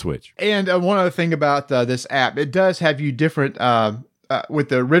about the Switch. And one other thing about this app, it does have you different. With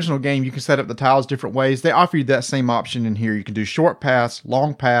the original game, you can set up the tiles different ways. They offer you that same option in here. You can do short pass,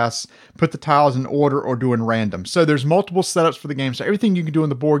 long pass, put the tiles in order, or do in random. So there's multiple setups for the game. So everything you can do in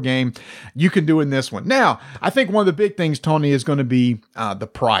the board game, you can do in this one. Now, I think one of the big things, Tony, is going to be the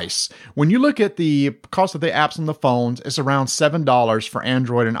price. When you look at the cost of the apps on the phones, it's around $7 for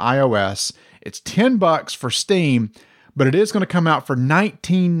Android and iOS. It's $10 for Steam. But it is going to come out for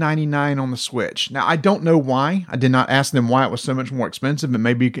 $19.99 on the Switch. Now, I don't know why. I did not ask them why it was so much more expensive, but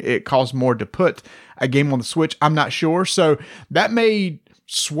maybe it costs more to put a game on the Switch. I'm not sure. So that may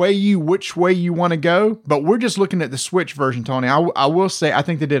sway you which way you want to go, but we're just looking at the Switch version, Tony. I will say I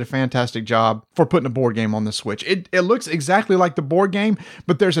think they did a fantastic job for putting a board game on the Switch. It looks exactly like the board game,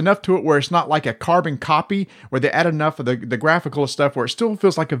 but there's enough to it where it's not like a carbon copy, where they add enough of the graphical stuff where it still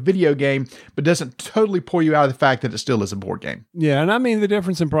feels like a video game, but doesn't totally pull you out of the fact that it still is a board game. Yeah, and I mean, the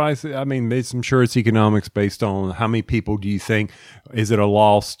difference in price, I mean, I'm sure it's economics based on how many people do you think, is it a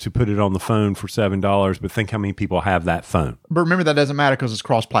loss to put it on the phone for $7, but think how many people have that phone. But remember, that doesn't matter because it's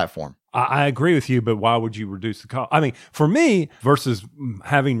cross-platform. I agree with you, but why would you reduce the cost? I mean, for me, versus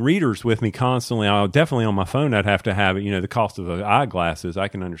having readers with me constantly, I'll definitely on my phone, I'd have to have it, the cost of the eyeglasses. I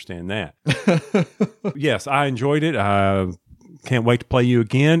can understand that. Yes, I enjoyed it. I can't wait to play you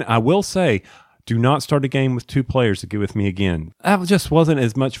again. I will say, do not start a game with 2 players to get with me again. That just wasn't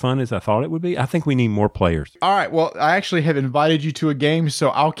as much fun as I thought it would be. I think we need more players. All right. Well, I actually have invited you to a game, so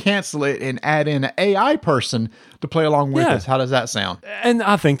I'll cancel it and add in an AI person to play along with us. How does that sound? And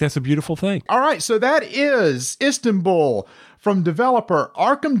I think that's a beautiful thing. All right. So that is Istanbul from developer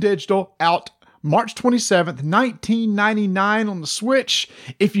Arkham Digital, out March 27th, 1999 on the Switch.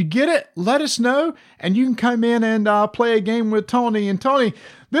 If you get it, let us know, and you can come in and play a game with Tony. And Tony,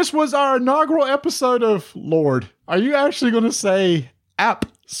 this was our inaugural episode of Lord. Are you actually going to say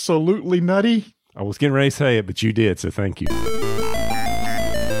absolutely nutty? I was getting ready to say it, but you did, so thank you.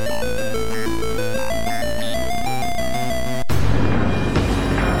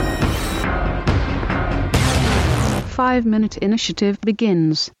 Five-minute initiative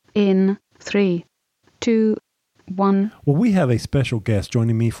begins in 3, 2, 1. Well, we have a special guest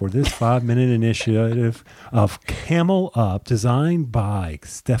joining me for this 5-minute initiative of Camel Up, designed by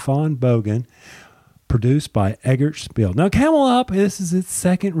Stefan Bogan, produced by Eggert Spiel. Now, Camel Up, this is its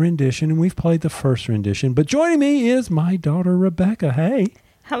second rendition, and we've played the first rendition. But joining me is my daughter, Rebecca. Hey.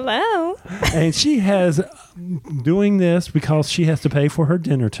 Hello. And she has doing this because she has to pay for her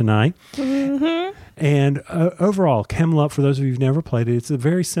dinner tonight. Mm-hmm. And overall, Camel Up, for those of you who've never played it, it's a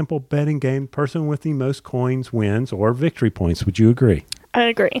very simple betting game. Person with the most coins wins, or victory points. Would you agree? I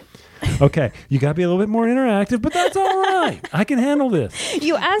agree. Okay, you got to be a little bit more interactive, but that's all right. I can handle this.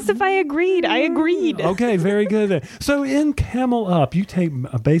 You asked if I agreed. I agreed. Okay, very good then. So in Camel Up, you take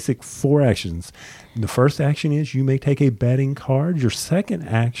a basic 4 actions. The first action is you may take a betting card. Your second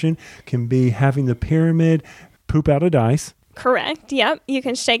action can be having the pyramid poop out a dice. Correct. Yep. You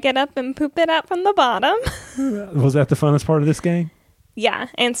can shake it up and poop it out from the bottom. Was that the funnest part of this game? Yeah,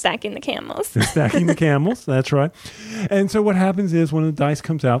 and stacking the camels. Stacking the camels, that's right. And so what happens is when the dice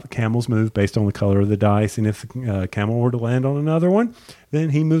comes out, the camels move based on the color of the dice. And if the camel were to land on another one, then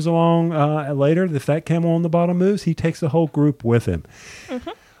he moves along later. If that camel on the bottom moves, he takes the whole group with him. Mm-hmm.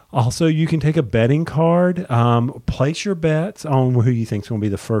 Also, you can take a betting card, place your bets on who you think is going to be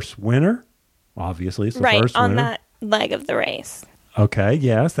the first winner. Obviously, it's the first winner. Right, on that leg of the race. Okay,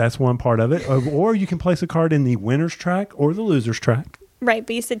 yes, that's one part of it. Or you can place a card in the winner's track or the loser's track. Right,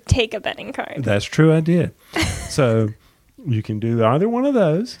 but you said take a betting card. That's true, I did. So you can do either one of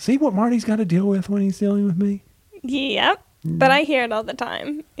those. See what Marty's got to deal with when he's dealing with me? Yep, but I hear it all the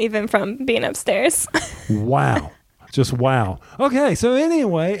time, even from being upstairs. Wow. Just wow. Okay, so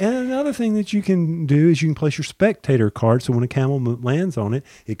anyway, and another thing that you can do is you can place your spectator card. So when a camel lands on it,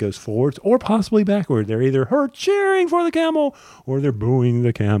 it goes forwards or possibly backward. They're either cheering for the camel or they're booing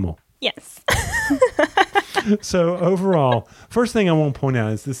the camel. Yes. So overall, first thing I want to point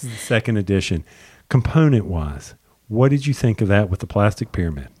out is this is the second edition. Component-wise, what did you think of that with the plastic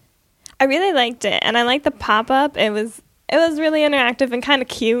pyramid? I really liked it, and I liked the pop-up. It was really interactive and kind of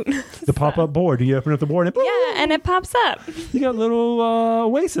cute. The pop-up board. Do you open up the board and yeah, and it pops up. You got little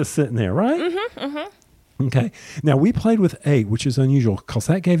oasis sitting there, right? Mm-hmm, mm-hmm. Okay. Now, we played with 8, which is unusual because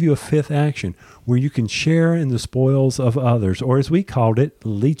that gave you a 5th action where you can share in the spoils of others, or as we called it,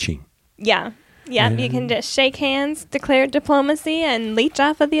 leeching. Yeah. Yep, you can just shake hands, declare diplomacy, and leech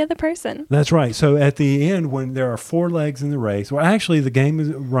off of the other person. That's right. So at the end, when there are 4 legs in the race, well, actually, the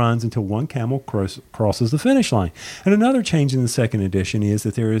game runs until one camel crosses the finish line. And another change in the second edition is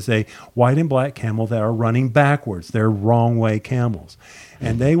that there is a white and black camel that are running backwards. They're wrong way camels.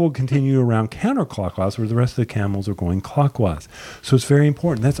 And they will continue around counterclockwise where the rest of the camels are going clockwise. So it's very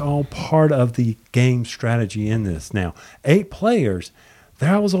important. That's all part of the game strategy in this. Now, 8 players...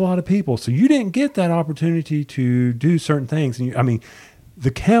 That was a lot of people. So you didn't get that opportunity to do certain things. And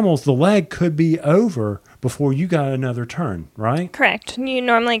the camels, the leg could be over before you got another turn, right? Correct. You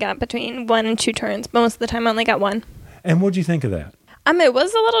normally got between 1 and 2 turns. Most of the time I only got 1. And what did you think of that? It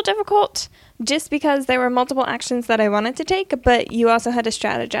was a little difficult just because there were multiple actions that I wanted to take, but you also had to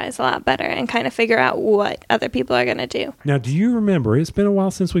strategize a lot better and kind of figure out what other people are going to do. Now, do you remember, it's been a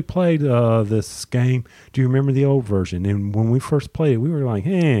while since we played this game. Do you remember the old version? And when we first played it, we were like,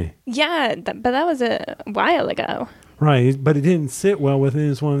 Yeah, but that was a while ago. Right, but it didn't sit well with it.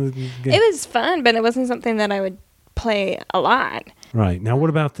 It's one of the games. It was fun, but it wasn't something that I would play a lot. Right. Now, what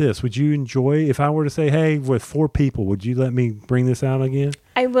about this? Would you enjoy, if I were to say, hey, with 4 people, would you let me bring this out again?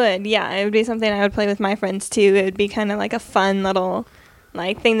 I would, yeah. It would be something I would play with my friends, too. It would be kind of like a fun little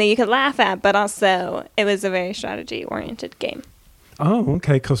thing that you could laugh at, but also it was a very strategy-oriented game. Oh,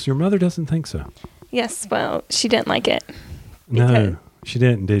 okay, because your mother doesn't think so. Yes, well, she didn't like it. No, she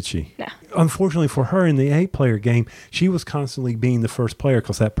didn't, did she? No. Unfortunately for her, in the 8-player game, she was constantly being the first player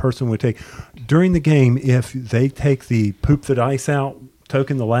because that person would take... During the game, if they take the poop the dice out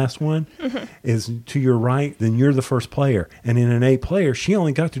token, the last one, is to your right, then you're the first player. And in an 8-player, she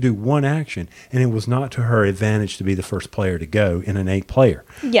only got to do 1 action, and it was not to her advantage to be the first player to go in an 8-player.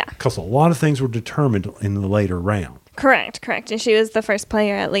 Yeah. Because a lot of things were determined in the later round. Correct. And she was the first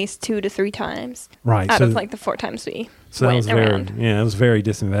player at least 2 to 3 times. Right. Out of the 4 times we went around. It was very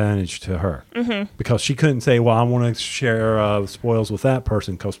disadvantaged to her. Mm-hmm. Because she couldn't say, well, I want to share spoils with that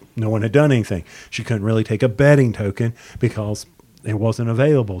person because no one had done anything. She couldn't really take a betting token because it wasn't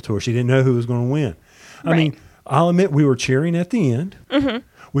available to her. She didn't know who was going to win. I mean, I'll admit we were cheering at the end. Mm-hmm.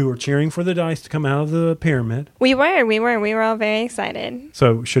 We were cheering for the dice to come out of the pyramid. We were all very excited.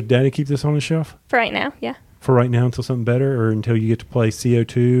 So should Daddy keep this on the shelf? For right now, yeah. For right now until something better, or until you get to play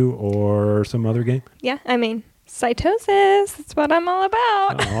CO2 or some other game? Yeah, cytosis. That's what I'm all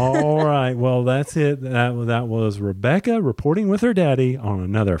about. All right. Well, that's it. That was Rebecca reporting with her daddy on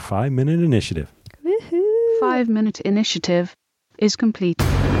another 5-minute initiative. Woohoo. 5-minute initiative is complete.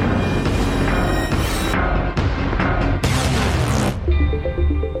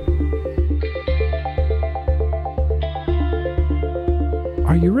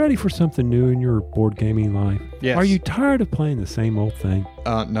 Are you ready for something new in your board gaming life? Yes. Are you tired of playing the same old thing?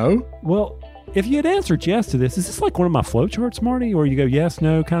 No. Well, if you had answered yes to this, is this like one of my flowcharts, Marty? Or you go yes,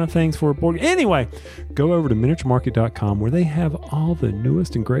 no kind of things for a board? Anyway, go over to miniaturemarket.com where they have all the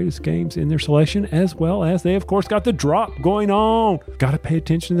newest and greatest games in their selection, as well as they, of course, got the drop going on. Got to pay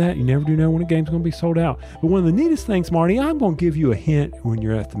attention to that. You never do know when a game's going to be sold out. But one of the neatest things, Marty, I'm going to give you a hint when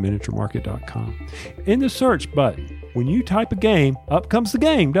you're at the miniaturemarket.com. In the search button, when you type a game, up comes the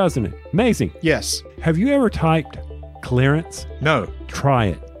game, doesn't it? Amazing. Yes. Have you ever typed clearance? No. Try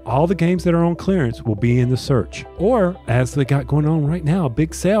it. All the games that are on clearance will be in the search. Or, as they got going on right now, a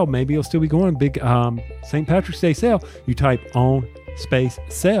big sale, maybe it'll still be going, big St. Patrick's Day sale, you type on space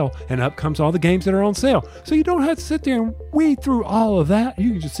sale, and up comes all the games that are on sale. So you don't have to sit there and weed through all of that.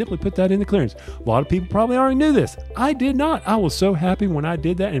 You can just simply put that in the clearance. A lot of people probably already knew this. I did not. I was so happy when I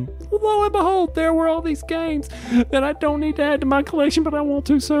did that, and lo and behold, there were all these games that I don't need to add to my collection, but I want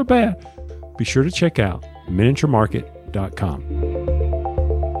to so bad. Be sure to check out miniaturemarket.com.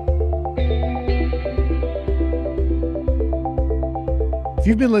 If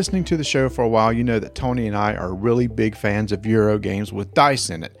you've been listening to the show for a while, you know that Tony and I are really big fans of Euro games with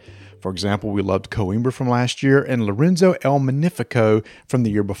dice in it. For example, we loved Coimbra from last year and Lorenzo El Magnifico from the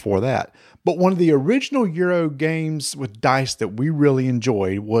year before that. But one of the original Euro games with dice that we really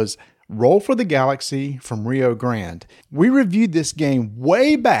enjoyed was Roll for the Galaxy from Rio Grande. We reviewed this game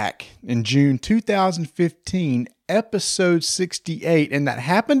way back in June 2015, episode 68, and that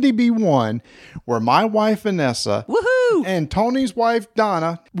happened to be one where my wife Vanessa and Tony's wife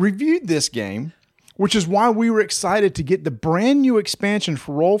Donna reviewed this game, which is why we were excited to get the brand new expansion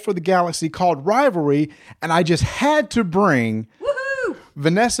for Roll for the Galaxy called Rivalry, and I just had to bring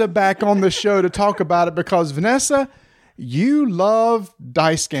Vanessa back on the show to talk about it because Vanessa, you love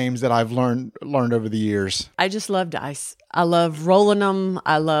dice games that I've learned over the years. I just love dice. I love rolling them.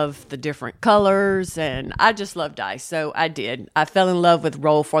 I love the different colors, and I just love dice. So I did. I fell in love with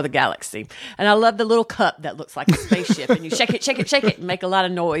Roll for the Galaxy. And I love the little cup that looks like a spaceship, and you shake it, and make a lot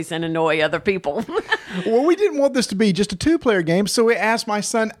of noise and annoy other people. Well, we didn't want this to be just a two-player game, so we asked my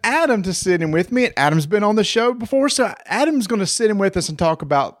son Adam to sit in with me, and Adam's been on the show before, so Adam's going to sit in with us and talk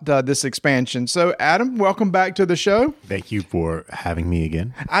about this expansion. So, Adam, welcome back to the show. Thank you for having me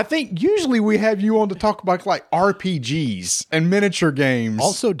again. I think usually we have you on to talk about like RPGs and miniature games.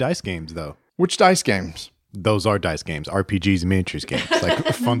 Also dice games, though. Which dice games? Those are dice games. RPGs and miniatures games. Like,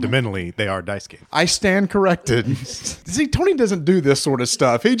 fundamentally, they are dice games. I stand corrected. See, Tony doesn't do this sort of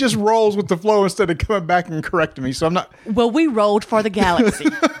stuff. He just rolls with the flow instead of coming back and correcting me. So I'm not... Well, we rolled for the Galaxy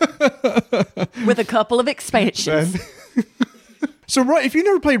with a couple of expansions. So if you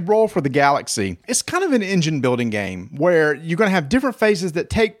never played Roll for the Galaxy, it's kind of an engine building game where you're going to have different phases that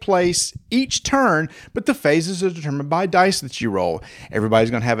take place each turn, but the phases are determined by dice that you roll. Everybody's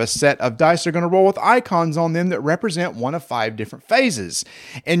going to have a set of dice they're going to roll with icons on them that represent one of 5 different phases.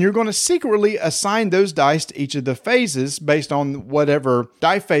 And you're going to secretly assign those dice to each of the phases based on whatever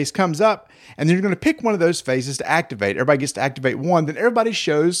die phase comes up. And then you're going to pick one of those phases to activate. Everybody gets to activate one, then everybody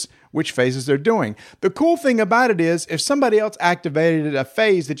shows which phases they're doing. The cool thing about it is if somebody else activated a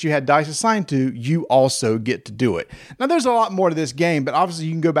phase that you had dice assigned to, you also get to do it. Now, there's a lot more to this game, but obviously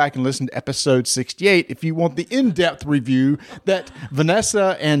you can go back and listen to episode 68 if you want the in-depth review that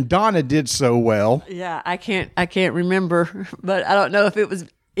Vanessa and Donna did so well. Yeah, I can't remember, but I don't know if it was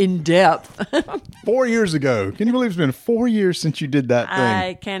in depth. 4 years ago. Can you believe it's been 4 years since you did that thing?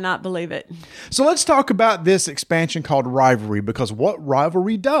 I cannot believe it. So let's talk about this expansion called Rivalry, because what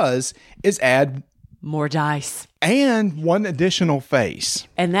Rivalry does is add more dice and one additional phase.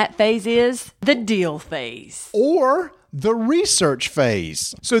 And that phase is the deal phase. Or the research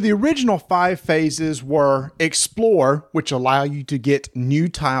phase. So the original 5 phases were Explore, which allow you to get new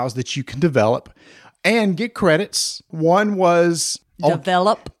tiles that you can develop and get credits. One was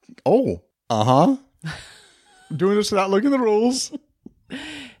Develop. Doing this without looking at the rules.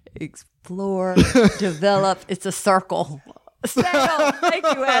 Explore, develop. It's a circle. Settle. Thank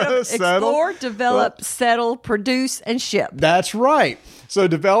you, Adam. Settle. Explore, develop, settle, produce, and ship. That's right. So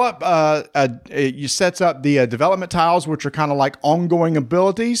develop, you sets up the development tiles, which are kind of like ongoing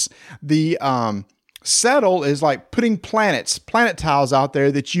abilities. The settle is like putting planet tiles out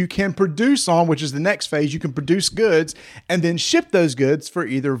there that you can produce on, which is the next phase. You can produce goods and then ship those goods for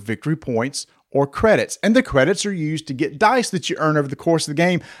either victory points or credits. And the credits are used to get dice that you earn over the course of the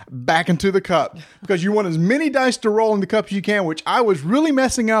game back into the cup, because you want as many dice to roll in the cup as you can, which I was really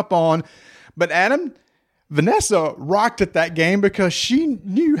messing up on. But Adam, Vanessa rocked at that game because she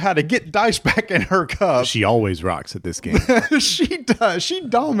knew how to get dice back in her cup. She always rocks at this game. She does. She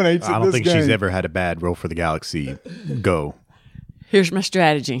dominates at this game. I don't think she's ever had a bad Roll for the Galaxy go. Here's my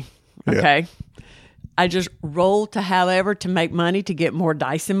strategy. Okay. Yeah. I just roll to however to make money to get more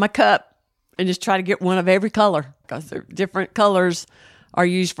dice in my cup and just try to get one of every color because different colors are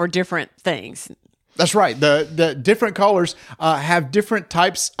used for different things. That's right. The different colors have different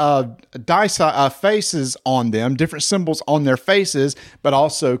types of dice faces on them, different symbols on their faces, but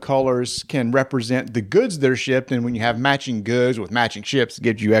also colors can represent the goods they're shipped. And when you have matching goods with matching ships, it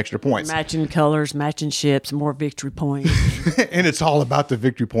gives you extra points. Matching colors, matching ships, more victory points. And it's all about the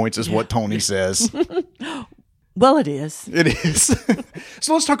victory points is what Tony says. Well, it is. It is.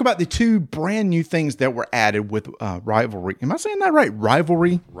 So let's talk about the two brand new things that were added with Rivalry. Am I saying that right?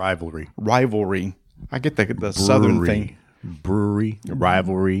 Rivalry? Rivalry. I get the southern thing. Brewery.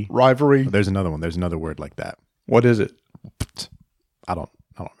 Rivalry. Rivalry. There's another one. There's another word like that. What is it? I don't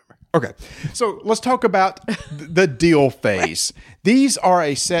remember. Okay. So let's talk about the deal phase. These are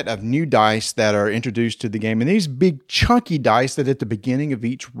a set of new dice that are introduced to the game. And these big chunky dice that at the beginning of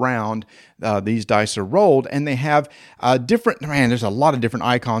each round, these dice are rolled. And they have there's a lot of different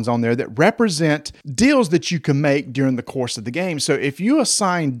icons on there that represent deals that you can make during the course of the game. So if you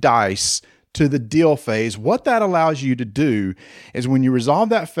assign dice to the deal phase, what that allows you to do is when you resolve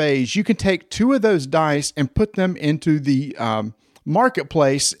that phase, you can take two of those dice and put them into the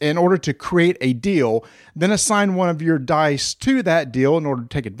marketplace in order to create a deal, then assign one of your dice to that deal in order to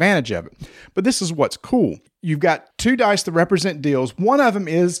take advantage of it. But this is what's cool. You've got two dice that represent deals. One of them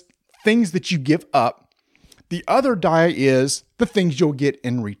is things that you give up. The other die is the things you'll get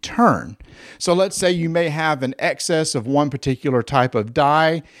in return. So let's say you may have an excess of one particular type of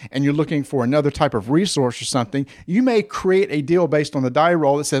die and you're looking for another type of resource or something. You may create a deal based on the die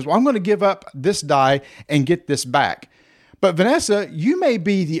roll that says, well, I'm going to give up this die and get this back. But Vanessa, you may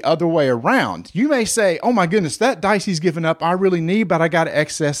be the other way around. You may say, oh my goodness, that dice he's given up I really need, but I got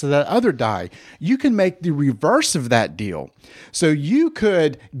excess of that other die. You can make the reverse of that deal. So you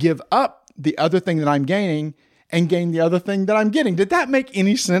could give up the other thing that I'm gaining and gain the other thing that I'm getting. Did that make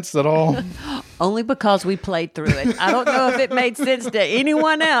any sense at all? Only because we played through it. I don't know if it made sense to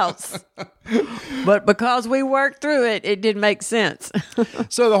anyone else, but because we worked through it, it did make sense.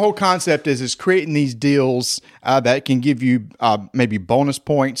 So the whole concept is creating these deals that can give you maybe bonus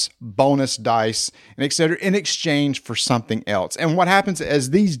points, bonus dice, and et cetera, in exchange for something else. And what happens is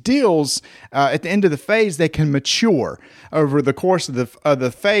these deals, at the end of the phase, they can mature over the course of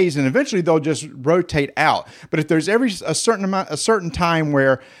the phase, and eventually they'll just rotate out. But if there's a certain time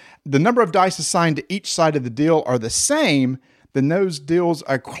where the number of dice assigned to each side of the deal are the same, then those deals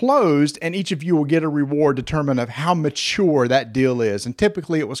are closed and each of you will get a reward determined of how mature that deal is. And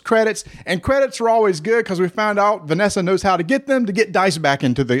typically it was credits, and credits are always good because we found out Vanessa knows how to get them to get dice back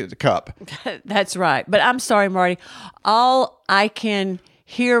into the cup. That's right. But I'm sorry, Marty. All I can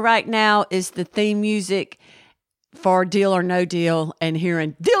hear right now is the theme music for Deal or No Deal and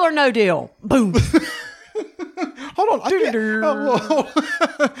hearing Deal or No Deal. Boom. Hold on.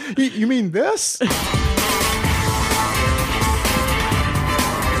 You mean this?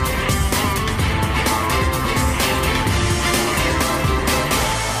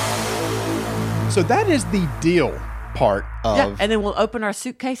 So that is the deal part of... Yeah, and then we'll open our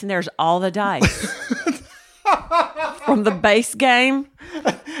suitcase and there's all the dice. From the base game.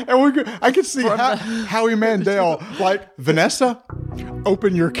 And I could see Howie Mandel, like, Vanessa,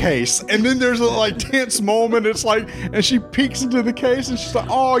 open your case. And then there's a tense moment. It's like, and she peeks into the case and she's like,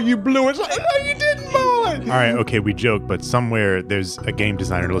 oh, you blew it. It's like, no, you didn't blow it. All right, okay, we joke, but somewhere there's a game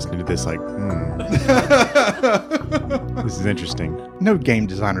designer listening to this this is interesting. No game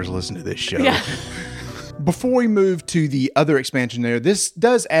designers listen to this show. Yeah. Before we move to the other expansion there, this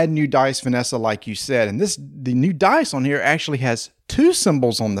does add new dice, Vanessa, like you said. And the new dice on here actually has two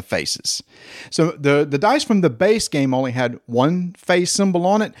symbols on the faces. So the dice from the base game only had one face symbol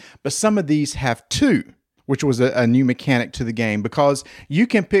on it, but some of these have two, which was a new mechanic to the game because you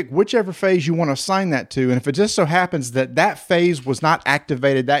can pick whichever phase you want to assign that to. And if it just so happens that phase was not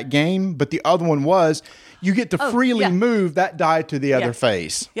activated that game, but the other one was, you get to freely move that die to the other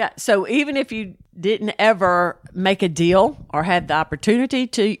phase. Yeah. So even if you didn't ever make a deal or had the opportunity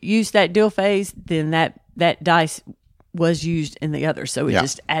to use that deal phase, then that dice was used in the other. So it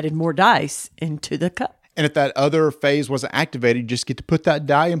just added more dice into the cup. And if that other phase wasn't activated, you just get to put that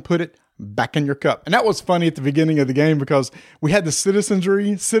die and put it back in your cup. And that was funny at the beginning of the game because we had the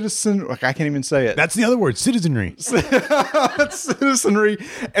citizenry, I can't even say it. That's the other word, citizenry. Citizenry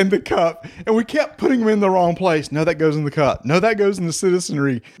and the cup. And we kept putting them in the wrong place. No, that goes in the cup. No, that goes in the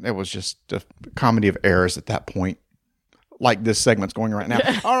citizenry. It was just a comedy of errors at that point, like this segment's going right now.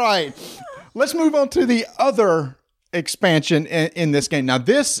 All right, let's move on to the other expansion in this game. Now,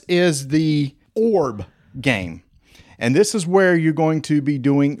 this is the orb game. And this is where you're going to be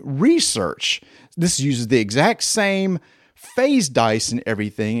doing research. This uses the exact same phase dice and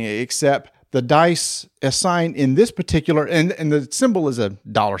everything, except the dice assigned in this particular, and the symbol is a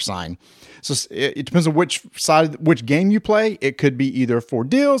 $sign. So it depends on which game you play. It could be either for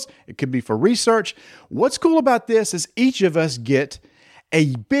deals, it could be for research. What's cool about this is each of us get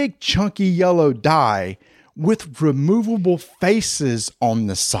a big chunky yellow die with removable faces on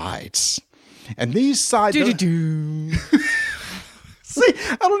the sides. And these sides... See,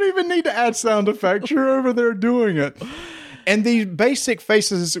 I don't even need to add sound effects. You're over there doing it. And these basic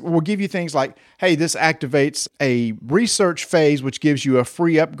faces will give you things like, hey, this activates a research phase, which gives you a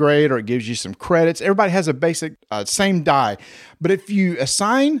free upgrade or it gives you some credits. Everybody has a basic same die. But if you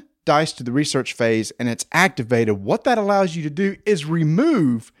assign dice to the research phase and it's activated, what that allows you to do is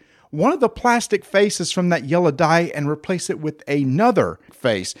remove one of the plastic faces from that yellow die and replace it with another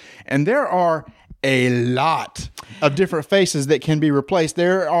face. And there are a lot of different faces that can be replaced.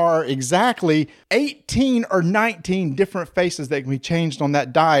 There are exactly 18 or 19 different faces that can be changed on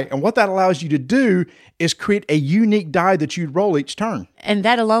that die. And what that allows you to do is create a unique die that you'd roll each turn. And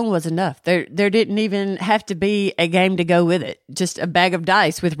that alone was enough. There didn't even have to be a game to go with it. Just a bag of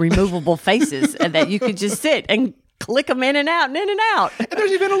dice with removable faces and that you could just sit and click them in and out and in and out. And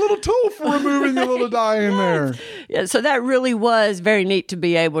there's even a little tool for removing the little die in there. Yeah, so that really was very neat to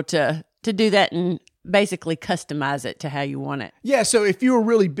be able to do that and basically customize it to how you want it. Yeah, so if you were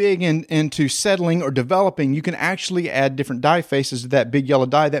really big into settling or developing, you can actually add different die faces to that big yellow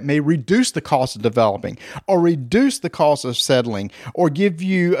die that may reduce the cost of developing or reduce the cost of settling or give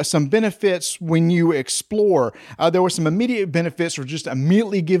you some benefits when you explore. There were some immediate benefits for just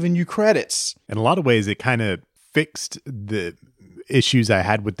immediately giving you credits. In a lot of ways, it kind of fixed the issues I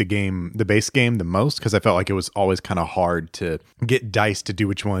had with the game, the base game, the most, because I felt like it was always kind of hard to get dice to do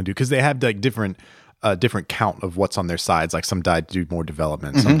what you want to do because they have like different count of what's on their sides. Like some die do more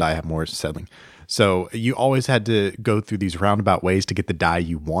development, some die have more settling. So you always had to go through these roundabout ways to get the die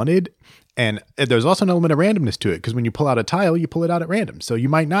you wanted. And there's also an element of randomness to it because when you pull out a tile, you pull it out at random. So you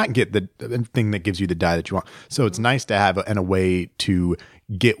might not get the thing that gives you the die that you want. So it's nice to have a way to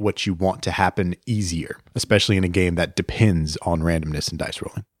get what you want to happen easier, especially in a game that depends on randomness and dice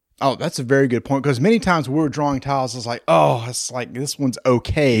rolling. Oh, that's a very good point. Because many times we were drawing tiles, it's like, oh, it's like this one's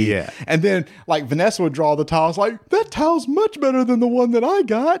okay. Yeah. And then like Vanessa would draw the tiles like, that tile's much better than the one that I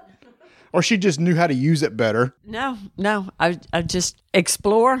got. Or she just knew how to use it better. No. I just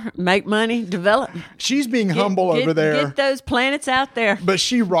explore, make money, develop. She's being humble over there. Get those planets out there. But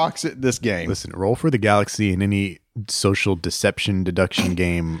she rocks at this game. Listen, roll for the Galaxy in any social deception deduction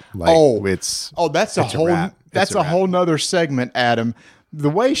game. Like that's a whole nother segment, Adam. The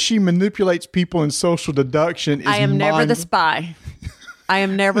way she manipulates people in social deduction is I am never the spy. I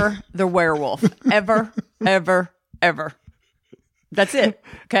am never the werewolf. Ever, ever, ever. That's it.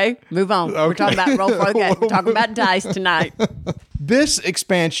 Okay, move on. Okay. We're talking about Roll for the Galaxy. We're talking about dice tonight. This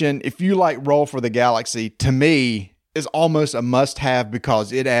expansion, if you like Roll for the Galaxy, to me is almost a must-have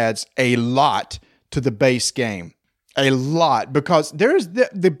because it adds a lot to the base game. A lot. Because there's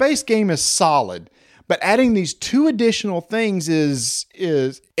the base game is solid. But adding these two additional things is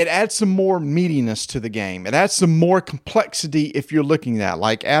it adds some more meatiness to the game. It adds some more complexity if you're looking at that.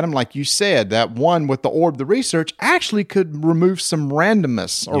 Like Adam, like you said, that one with the orb, the research actually could remove some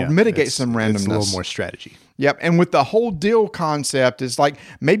randomness or mitigate some randomness. It's a little more strategy. Yep. And with the whole deal concept, it's like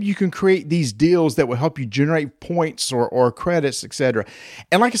maybe you can create these deals that will help you generate points or credits, etc.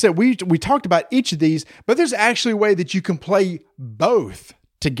 And like I said, we talked about each of these, but there's actually a way that you can play both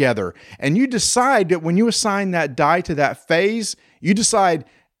together. And you decide that when you assign that die to that phase, you decide,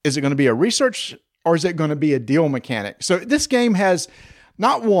 is it going to be a research or is it going to be a deal mechanic? So this game has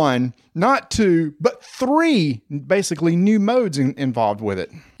not one, not two, but three basically new modes involved with it.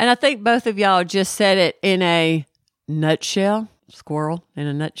 And I think both of y'all just said it in a nutshell. Squirrel in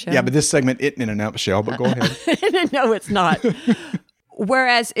a nutshell. Yeah, but this segment isn't in a nutshell, but go ahead. No, it's not.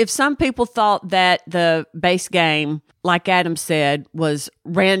 Whereas if some people thought that the base game, like Adam said, was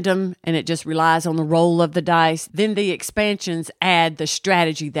random and it just relies on the roll of the dice, then the expansions add the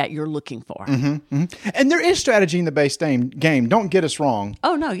strategy that you're looking for. And there is strategy in the base game. Don't get us wrong.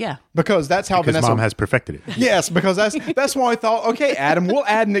 Oh, no, yeah. Because that's how Vanessa... Mom has perfected it. Yes, because that's why I thought, okay, Adam, we'll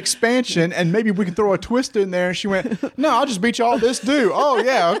add an expansion and maybe we can throw a twist in there. And she went, no, I'll just beat you all this do. Oh,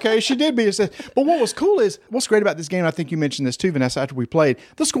 yeah, okay, she did beat us. But what was cool is, what's great about this game, I think you mentioned this too, Vanessa, after we played,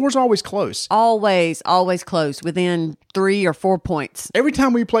 the score's always close. Always close, within 3 or 4 points. Every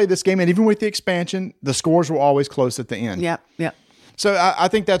time we play this game, and even with the expansion, the scores were always close at the end. Yep. So I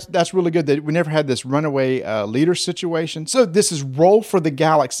think that's really good that we never had this runaway leader situation. So this is Roll for the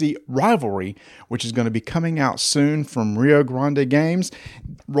Galaxy Rivalry, which is going to be coming out soon from Rio Grande Games.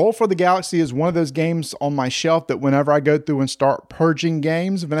 Roll for the Galaxy is one of those games on my shelf that whenever I go through and start purging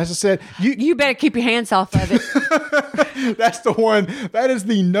games, Vanessa said, You better keep your hands off of it. That's the one. That is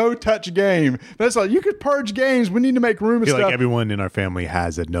the no-touch game. That's like, you could purge games. We need to make room and I feel stuff. like everyone in our family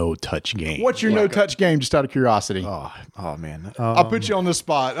has a no-touch game. What's your no-touch game, just out of curiosity? Oh man. I'll put you on the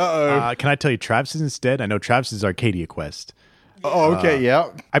spot. Uh-oh. Can I tell you Travis's instead? I know Travis's Arcadia Quest. Oh, okay, yeah.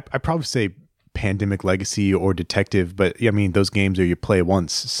 I'd probably say Pandemic Legacy or Detective, but I mean, those games are you play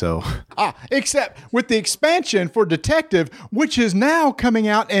once, so. Except with the expansion for Detective, which is now coming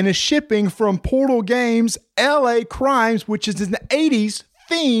out and is shipping from Portal Games, LA Crimes, which is an 80s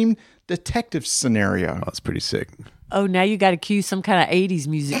themed detective scenario. Oh, that's pretty sick. Oh, now you got to cue some kind of 80s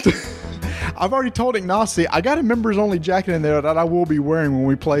music. I've already told Ignacy, I got a members-only jacket in there that I will be wearing when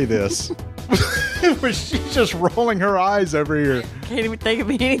we play this. But she's just rolling her eyes over here. Can't even think of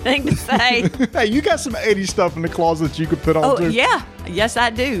anything to say. Hey, you got some 80s stuff in the closet you could put on too. Yeah. Yes, I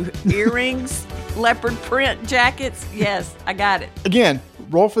do. Earrings, leopard print jackets. Yes, I got it. Again,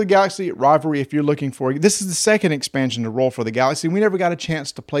 Roll for the Galaxy Rivalry, if you're looking for it. This is the second expansion to Roll for the Galaxy. We never got a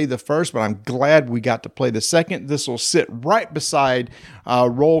chance to play the first, but I'm glad we got to play the second. This will sit right beside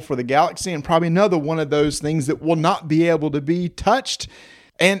Roll for the Galaxy, and probably another one of those things that will not be able to be touched.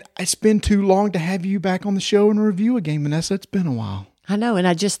 And it's been too long to have you back on the show and review a game, Vanessa. It's been a while. I know, and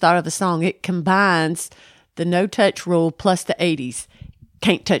I just thought of the song. It combines the no-touch rule plus the 80s.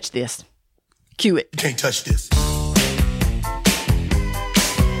 Can't touch this. Cue it. You can't touch this.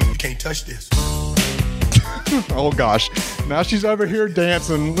 You can't touch this. Oh gosh, now she's over here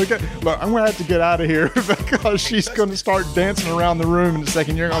dancing. Look, I'm gonna have to get out of here because she's gonna start dancing around the room in a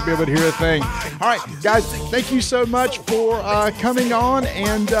second. You're not gonna be able to hear a thing. All right, guys, thank you so much for coming on,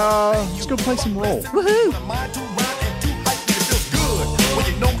 and let's go play some Roll. Woohoo!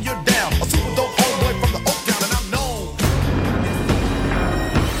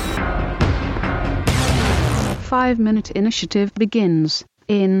 5-minute initiative begins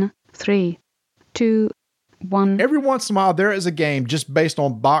in 3, 2, 1. Every once in a while, there is a game just based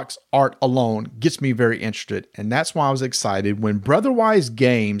on box art alone gets me very interested. And that's why I was excited when Brotherwise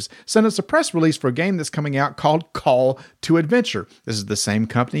Games sent us a press release for a game that's coming out called Call to Adventure. This is the same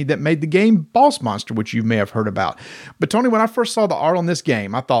company that made the game Boss Monster, which you may have heard about. But Tony, when I first saw the art on this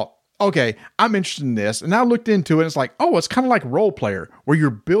game, I thought, okay, I'm interested in this. And I looked into it and it's like, oh, it's kind of like Role Player, where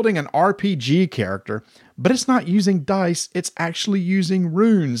you're building an RPG character, but it's not using dice. It's actually using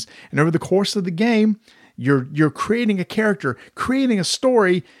runes. And over the course of the game, you're creating a character, creating a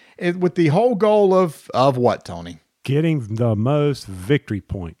story with the whole goal of what, Tony? Getting the most victory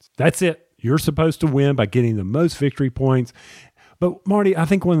points. That's it. You're supposed to win by getting the most victory points. But Marty, I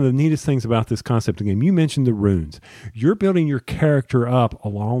think one of the neatest things about this concept of game, you mentioned the runes. You're building your character up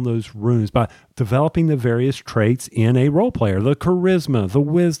along those runes by developing the various traits in a role player, the charisma, the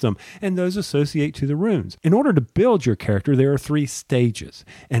wisdom, and those associate to the runes. In order to build your character, there are 3 stages.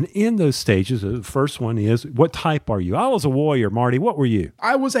 And in those stages, the first one is, what type are you? I was a warrior, Marty. What were you?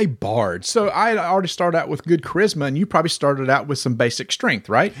 I was a bard. So I already started out with good charisma, and you probably started out with some basic strength,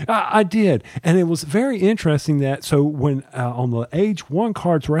 right? I did. And it was very interesting that, so when on the Age 1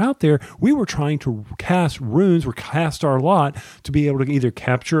 cards were out there, we were trying to cast runes or cast our lot to be able to either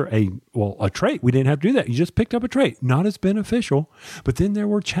capture a trait. We didn't have to do that. You just picked up a trait. Not as beneficial, but then there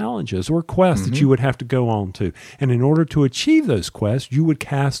were challenges or quests that you would have to go on to. And in order to achieve those quests, you would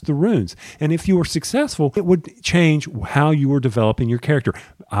cast the runes. And if you were successful, it would change how you were developing your character.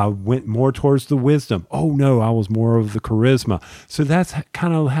 I went more towards the wisdom. Oh no, I was more of the charisma. So that's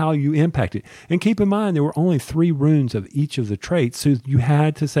kind of how you impact it. And keep in mind, there were only 3 runes of each of the traits. So you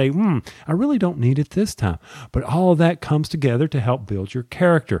had to say, I really don't need it this time. But all of that comes together to help build your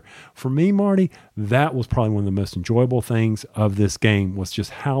character. For me, Marty, that was probably one of the most enjoyable things of this game, was just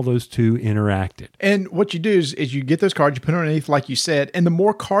how those two interacted. And what you do is you get those cards, you put them underneath, like you said, and the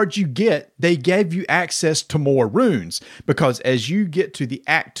more cards you get, they gave you access to more runes. Because as you get to the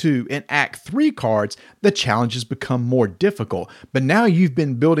Act 2 and Act 3 cards, the challenges become more difficult. But now you've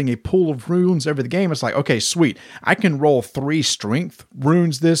been building a pool of runes over the game. It's like, okay, sweet. I can roll 3 strength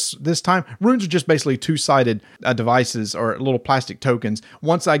runes this time. Runes are just basically 2-sided devices or little plastic tokens.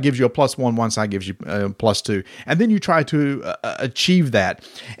 One side gives you a +1, one side gives you +2. And then you try to achieve that.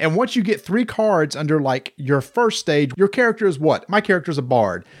 And once you get 3 cards under like your first stage, your character is what? My character is a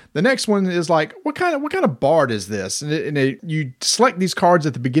bard. The next one is like, what kind of bard is this? And you select these cards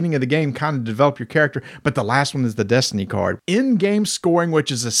at the beginning of the game, kind of develop your character. But the last one is the destiny card. In-game scoring,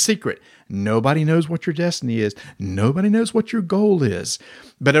 which is a secret. Nobody knows what your destiny is. Nobody knows what your goal is.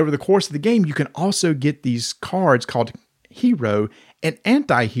 But over the course of the game, you can also get these cards called hero and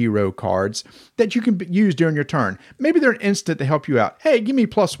anti-hero cards that you can use during your turn. Maybe they're an instant to help you out. Hey, give me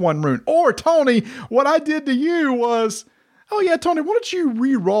 +1 rune. Or, Tony, what I did to you was, oh yeah, Tony, why don't you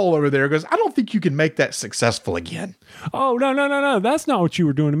re-roll over there? Because I don't think you can make that successful again. Oh, no. That's not what you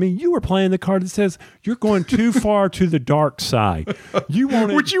were doing to me. You were playing the card that says you're going too far to the dark side. You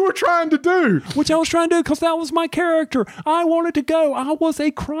wanted, which you were trying to do. Which I was trying to do because that was my character. I wanted to go. I was a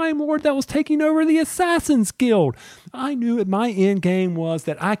crime lord that was taking over the Assassin's Guild. I knew that my end game was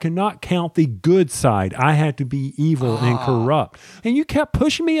that I could not count the good side. I had to be evil and corrupt. And you kept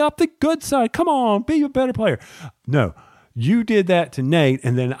pushing me up the good side. Come on, be a better player. No. You did that to Nate,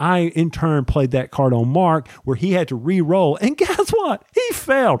 and then I, in turn, played that card on Mark, where he had to re-roll. And guess what? He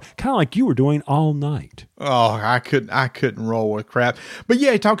failed, kind of like you were doing all night. Oh, I couldn't roll with crap. But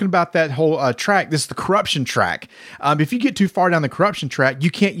yeah, talking about that whole track, this is the corruption track. If you get too far down the corruption track, you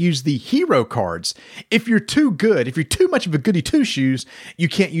can't use the hero cards. If you're too good, if you're too much of a goody two-shoes, you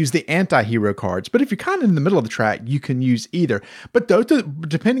can't use the anti-hero cards. But if you're kind of in the middle of the track, you can use either. But though,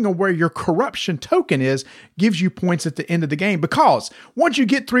 depending on where your corruption token is, gives you points at the end of the game. Because once you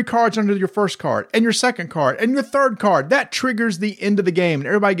get 3 cards under your first card, and your second card, and your third card, that triggers the end of the game, and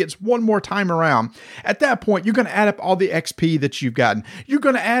everybody gets one more time around. At that point, you're going to add up all the XP that you've gotten. You're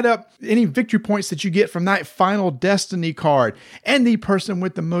going to add up any victory points that you get from that final destiny card, and the person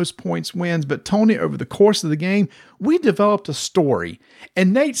with the most points wins. But Tony, over the course of the game, we developed a story,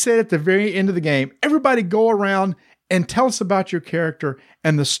 and Nate said at the very end of the game, everybody go around and tell us about your character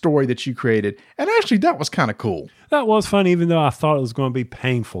and the story that you created. And actually, that was kind of cool. That was fun, even though I thought it was going to be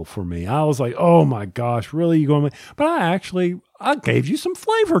painful for me. I was like, oh my gosh, really? You going to... But I gave you some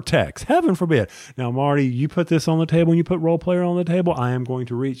flavor text, heaven forbid. Now, Marty, you put this on the table and you put role player on the table, I am going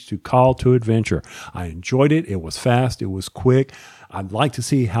to reach to Call to Adventure. I enjoyed it. It was fast. It was quick. I'd like to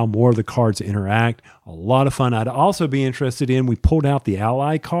see how more of the cards interact. A lot of fun. I'd also be interested in, we pulled out the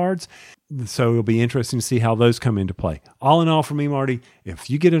ally cards, so it'll be interesting to see how those come into play. All in all, for me, Marty, if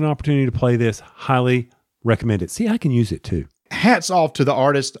you get an opportunity to play this, highly recommend it. See, I can use it too. Hats off to the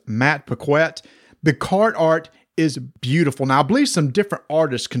artist, Matt Paquette. The card art is beautiful. Now, I believe some different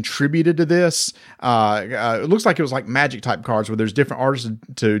artists contributed to this. It looks like it was like Magic type cards where there's different artists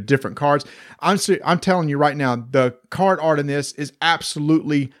to different cards. I'm telling you right now, the card art in this is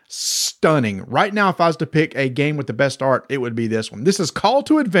absolutely stunning. Right now, if I was to pick a game with the best art, it would be this one. This is Call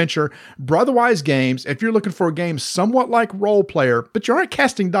to Adventure, Brotherwise Games. If you're looking for a game somewhat like Role Player, but you aren't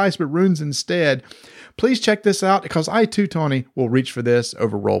casting dice but runes instead, please check this out because I too, Tony, will reach for this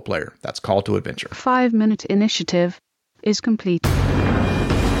over Role Player. That's Call to Adventure. 5-minute initiative is complete.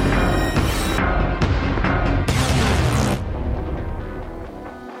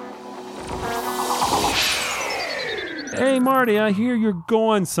 Hey, Marty, I hear you're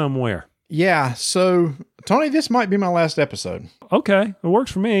going somewhere. Yeah, so Tony, this might be my last episode. Okay, it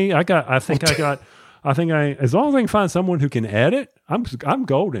works for me. As long as I can find someone who can edit, I'm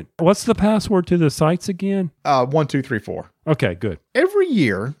golden. What's the password to the sites again? 1, 2, 3, 4. Okay, good. Every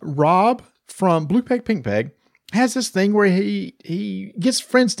year, Rob from Blue Peg Pink Peg has this thing where he gets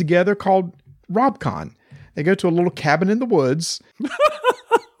friends together called RobCon. They go to a little cabin in the woods.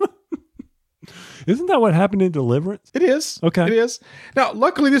 Isn't that what happened in Deliverance? It is. Okay. It is. Now,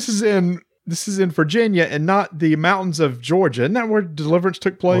 luckily, this is in Virginia and not the mountains of Georgia. Isn't that where Deliverance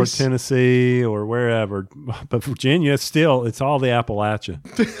took place? Or Tennessee or wherever. But Virginia, still, it's all the Appalachia.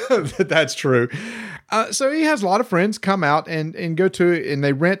 That's true. So he has a lot of friends come out and go to, and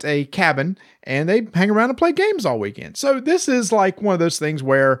they rent a cabin and they hang around and play games all weekend. So this is like one of those things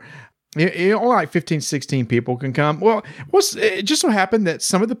where only like 15, 16 people can come. Well, it just so happened that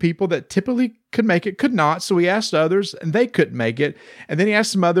some of the people that typically could make it could not. So he asked others and they couldn't make it. And then he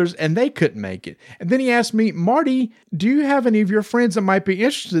asked some others and they couldn't make it. And then he asked me, Marty, do you have any of your friends that might be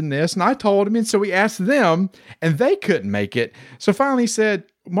interested in this? And I told him. And so he asked them and they couldn't make it. So finally he said,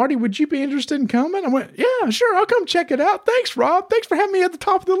 Marty, would you be interested in coming? I went, yeah, sure. I'll come check it out. Thanks, Rob. Thanks for having me at the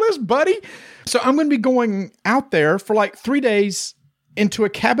top of the list, buddy. So I'm going to be going out there for like 3 days into a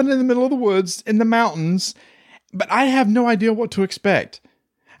cabin in the middle of the woods in the mountains, but I have no idea what to expect.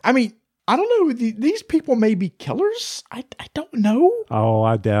 I mean, I don't know. These people may be killers. I don't know. Oh,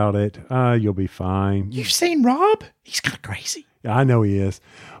 I doubt it. You'll be fine. You've seen Rob? He's kind of crazy. Yeah, I know he is.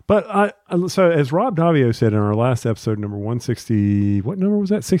 But so as Rob Davio said in our last episode, number 160, what number was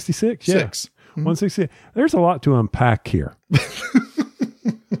that? 66? Yeah. 6. 160. There's a lot to unpack here.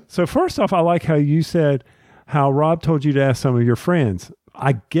 So first off, I like how you said how Rob told you to ask some of your friends.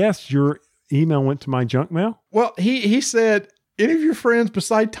 I guess your email went to my junk mail? Well, he said, any of your friends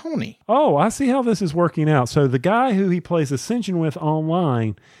beside Tony? Oh, I see how this is working out. So the guy who he plays Ascension with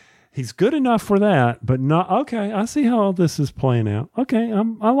online, he's good enough for that, but not okay. I see how this is playing out. Okay,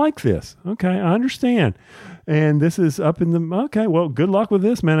 I like this. Okay, I understand. And this is up in the okay. Well, good luck with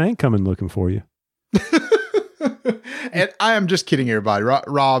this, man. I ain't coming looking for you. And I am just kidding, everybody.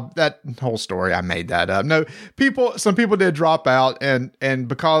 Rob, that whole story, I made that up. No, some people did drop out, and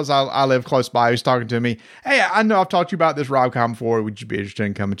because I live close by, he was talking to me. Hey, I know I've talked to you about this RobCon before. Would you be interested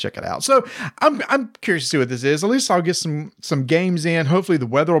in coming check it out? So I'm curious to see what this is. At least I'll get some games in. Hopefully the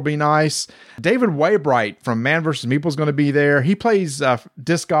weather will be nice. David Waybright from Man vs. Meeple is going to be there. He plays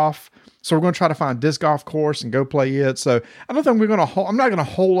disc golf. So we're going to try to find a disc golf course and go play it. So I don't think I'm not going to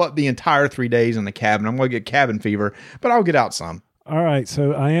hole up the entire 3 days in the cabin. I'm going to get cabin fever, but I'll get out some. All right.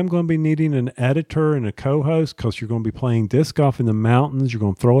 So I am going to be needing an editor and a co-host because you're going to be playing disc golf in the mountains. You're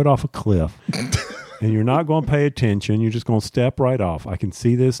going to throw it off a cliff and you're not going to pay attention. You're just going to step right off. I can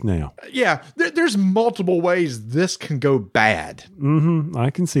see this now. Yeah. There's multiple ways this can go bad. I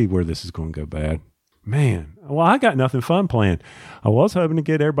can see where this is going to go bad. Man, well, I got nothing fun planned. I was hoping to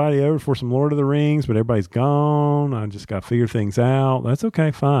get everybody over for some Lord of the Rings, but everybody's gone. I just got to figure things out. That's okay,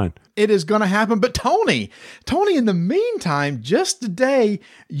 fine. It is going to happen. But Tony, in the meantime, just today,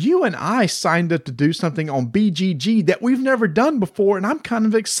 you and I signed up to do something on BGG that we've never done before, and I'm kind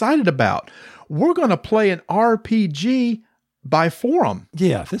of excited about. We're going to play an RPG by forum.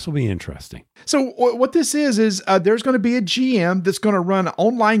 Yeah, this will be interesting. So what this is there's going to be a GM that's going to run an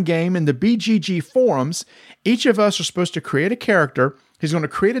online game in the BGG forums. Each of us are supposed to create a character. He's going to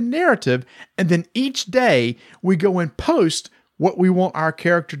create a narrative, and then each day we go and post what we want our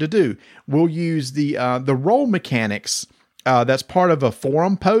character to do. We'll use the role mechanics that's part of a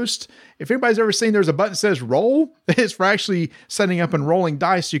forum post. If anybody's ever seen there's a button that says roll, it's for actually setting up and rolling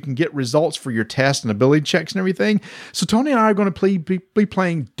dice so you can get results for your test and ability checks and everything. So Tony and I are going to be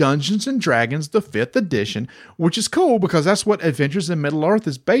playing Dungeons & Dragons, the 5th edition, which is cool because that's what Adventures in Middle-earth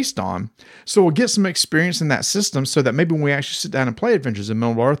is based on. So we'll get some experience in that system so that maybe when we actually sit down and play Adventures in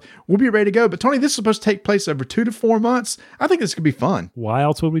Middle-earth, we'll be ready to go. But Tony, this is supposed to take place over 2 to 4 months. I think this could be fun. Why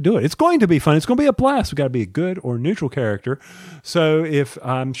else would we do it? It's going to be fun. It's going to be a blast. We've got to be a good or neutral character. So if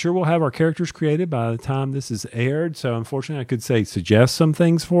I'm sure we'll have our characters created by the time this is aired. So unfortunately, I could say suggest some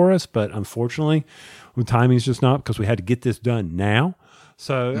things for us, but unfortunately, the timing is just not because we had to get this done now.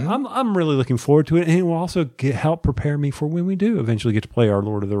 So I'm really looking forward to it, and it will also help prepare me for when we do eventually get to play our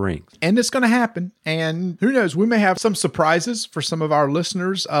Lord of the Rings. And it's going to happen. And who knows, we may have some surprises for some of our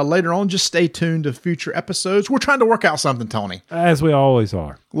listeners later on. Just stay tuned to future episodes. We're trying to work out something, Tony. As we always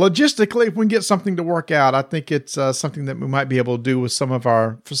are. Logistically, if we can get something to work out, I think it's something that we might be able to do with some of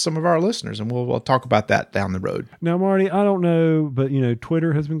our listeners, and we'll talk about that down the road. Now, Marty, I don't know, but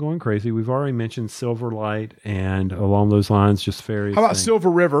Twitter has been going crazy. We've already mentioned Silverlight, and along those lines, just various. How about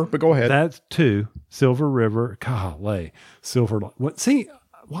Silver River? But go ahead. That's 2. Silver River. Golly, Silverlight. What? See.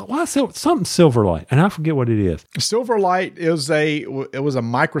 Why something Silverlight? And I forget what it is. Silverlight was a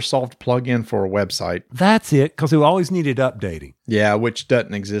Microsoft plugin for a website. That's it, because it always needed updating. Yeah, which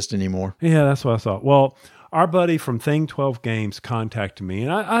doesn't exist anymore. Yeah, that's what I thought. Well, our buddy from Thing 12 Games contacted me,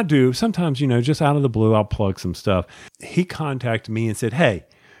 and I do sometimes, just out of the blue, I'll plug some stuff. He contacted me and said, "Hey,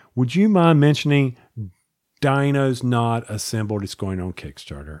 would you mind mentioning Dino's Not Assembled? It's going on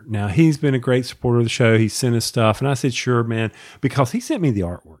Kickstarter." Now, he's been a great supporter of the show. He sent us stuff, and I said, "Sure, man," because he sent me the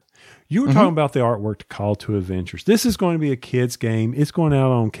artwork. You were talking about the artwork to Call to Adventures. This is going to be a kid's game. It's going out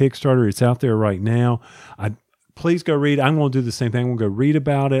on Kickstarter. It's out there right now. Please go read. I'm going to do the same thing. I'm going to go read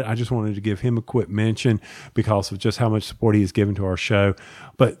about it. I just wanted to give him a quick mention because of just how much support he has given to our show.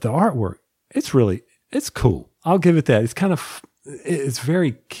 But the artwork, it's cool. I'll give it that. It's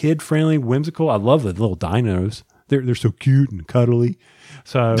very kid-friendly, whimsical. I love the little dinos. They're so cute and cuddly.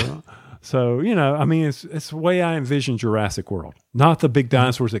 So it's the way I envision Jurassic World. Not the big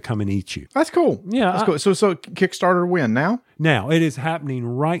dinosaurs that come and eat you. That's cool. Yeah. That's cool. So Kickstarter when now? Now. It is happening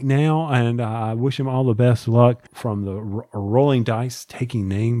right now, and I wish him all the best luck from the Rolling Dice Taking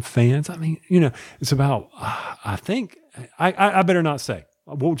Name fans. I mean, it's about, I think, I better not say.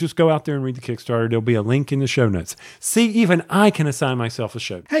 We'll just go out there and read the Kickstarter. There'll be a link in the show notes. See, even I can assign myself a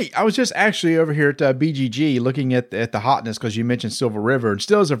show. Hey, I was just actually over here at BGG looking at the hotness because you mentioned Silver River. And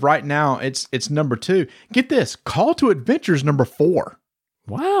still, as of right now, it's number 2. Get this, Call to Adventures number 4.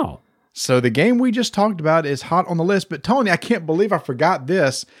 Wow. So the game we just talked about is hot on the list. But Tony, I can't believe I forgot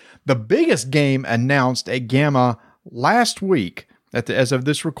this. The biggest game announced at Gamma last week, as of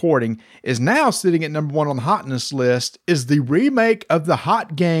this recording, is now sitting at number 1 on the hotness list, is the remake of the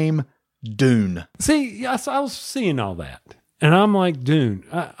hot game Dune. See, yes, I was seeing all that. And I'm like, Dune.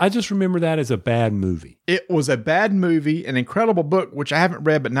 I just remember that as a bad movie. It was a bad movie, an incredible book, which I haven't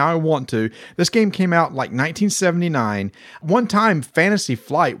read, but now I want to. This game came out like 1979. One time, Fantasy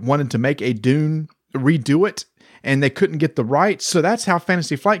Flight wanted to make a Dune, redo it, and they couldn't get the rights. So that's how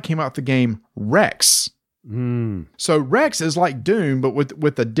Fantasy Flight came out with the game Rex. So Rex is like Dune, but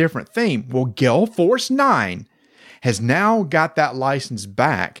with a different theme. Well, Gale Force 9 has now got that license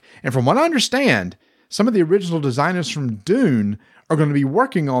back. And from what I understand, some of the original designers from Dune are going to be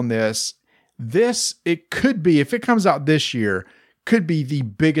working on this. It could be, if it comes out this year, could be the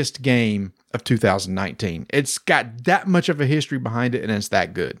biggest game of 2019. It's got that much of a history behind it, and it's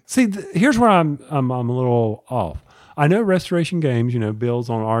that good. See, here's where I'm a little off. I know Restoration Games, builds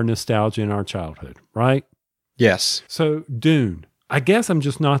on our nostalgia and our childhood, right? Yes. So Dune, I guess I'm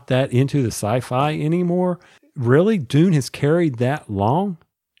just not that into the sci-fi anymore. Really? Dune has carried that long?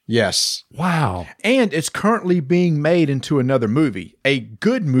 Yes. Wow. And it's currently being made into another movie, a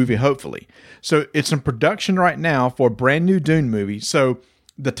good movie, hopefully. So it's in production right now for a brand new Dune movie. So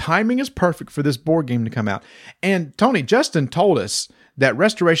the timing is perfect for this board game to come out. And Tony, Justin told us that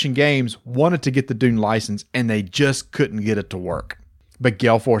Restoration Games wanted to get the Dune license and they just couldn't get it to work. But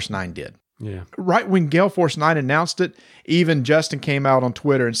Gale Force 9 did. Yeah. Right when Gale Force 9 announced it, even Justin came out on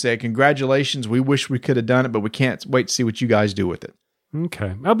Twitter and said, "Congratulations, we wish we could have done it, but we can't wait to see what you guys do with it."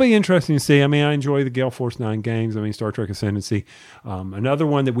 Okay. That'll be interesting to see. I mean, I enjoy the Gale Force 9 games. I mean, Star Trek Ascendancy. Another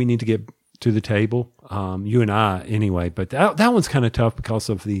one that we need to get to the table, you and I anyway, but that one's kind of tough because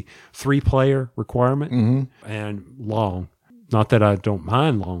of the 3-player requirement and long. Not that I don't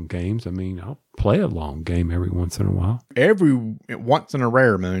mind long games. I mean, I'll play a long game every once in a while. Every once in a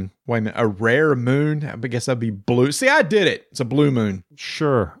rare moon. Wait a minute, a rare moon? I guess that'd be blue. See, I did it. It's a blue moon.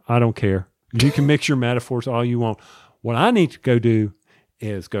 Sure. I don't care. You can mix your metaphors all you want. What I need to go do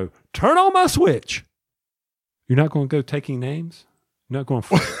is go turn on my switch. You're not going to go taking names? You're not going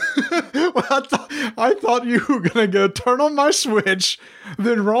Well, I thought you were going to go turn on my switch,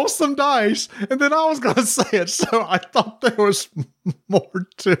 then roll some dice, and then I was going to say it. So I thought there was more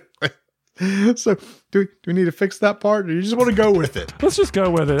to it. So do we need to fix that part, or you just want to go with it? Let's just go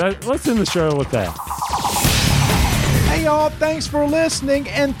with it. Let's end the show with that. Hey y'all, thanks for listening,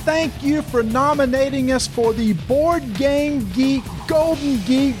 and thank you for nominating us for the Board Game Geek Golden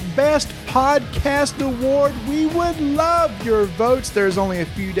Geek Best Podcast Award. We would love your votes. There's only a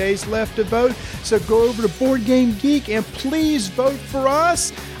few days left to vote, so go over to Board Game Geek and please vote for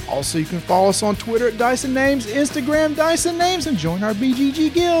us. Also, you can follow us on Twitter at Dyson Names, Instagram Dyson Names, and join our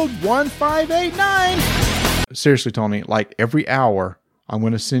BGG Guild 1589. Seriously, Tony, like every hour, I'm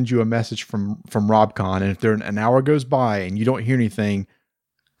going to send you a message from RobCon, and if an hour goes by and you don't hear anything,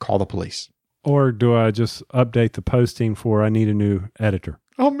 call the police. Or do I just update the posting for I need a new editor?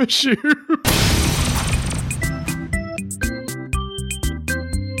 I'll miss you.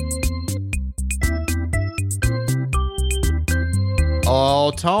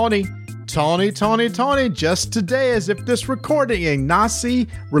 Oh, Tony, just today, as if this recording, Ignacy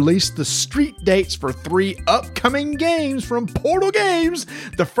released the street dates for 3 upcoming games from Portal Games.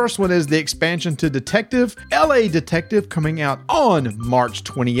 The first one is the expansion to Detective, LA Detective, coming out on March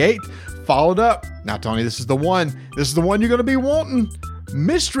 28th. Followed up, now Tony, this is the one you're going to be wanting.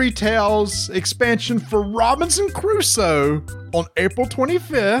 Mystery Tales expansion for Robinson Crusoe on April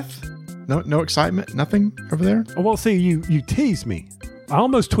 25th. No excitement? Nothing over there? Oh, well, see, you teased me. I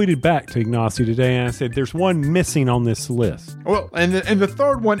almost tweeted back to Ignacy today and I said, there's one missing on this list. Well, and the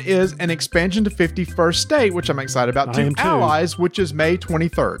third one is an expansion to 51st State, which I'm excited about, to Allies, which is May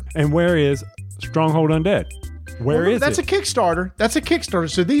 23rd. And where is Stronghold Undead? Where is that's it? That's a Kickstarter.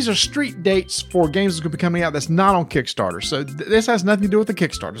 So these are street dates for games that's going to be coming out that's not on Kickstarter. So this has nothing to do with the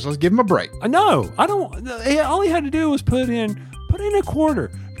Kickstarter. So let's give them a break. No, I don't. All he had to do was put in a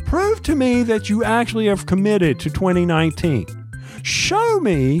quarter. Prove to me that you actually have committed to 2019. Show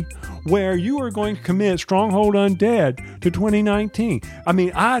me where you are going to commit Stronghold Undead to 2019. I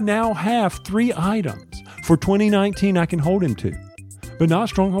mean, I now have 3 items for 2019 I can hold him to. But not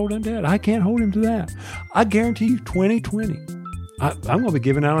Stronghold Undead. I can't hold him to that. I guarantee you 2020. I'm going to be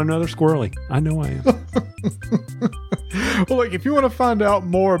giving out another squirrely. I know I am. Well, look, if you want to find out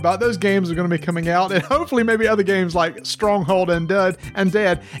more about those games that are going to be coming out, and hopefully maybe other games like Stronghold Undead, and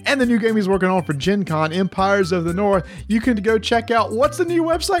the new game he's working on for Gen Con, Empires of the North, you can go check out, what's the new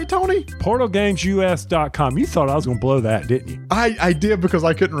website, Tony? PortalGamesUS.com. You thought I was going to blow that, didn't you? I did, because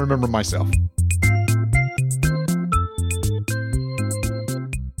I couldn't remember myself.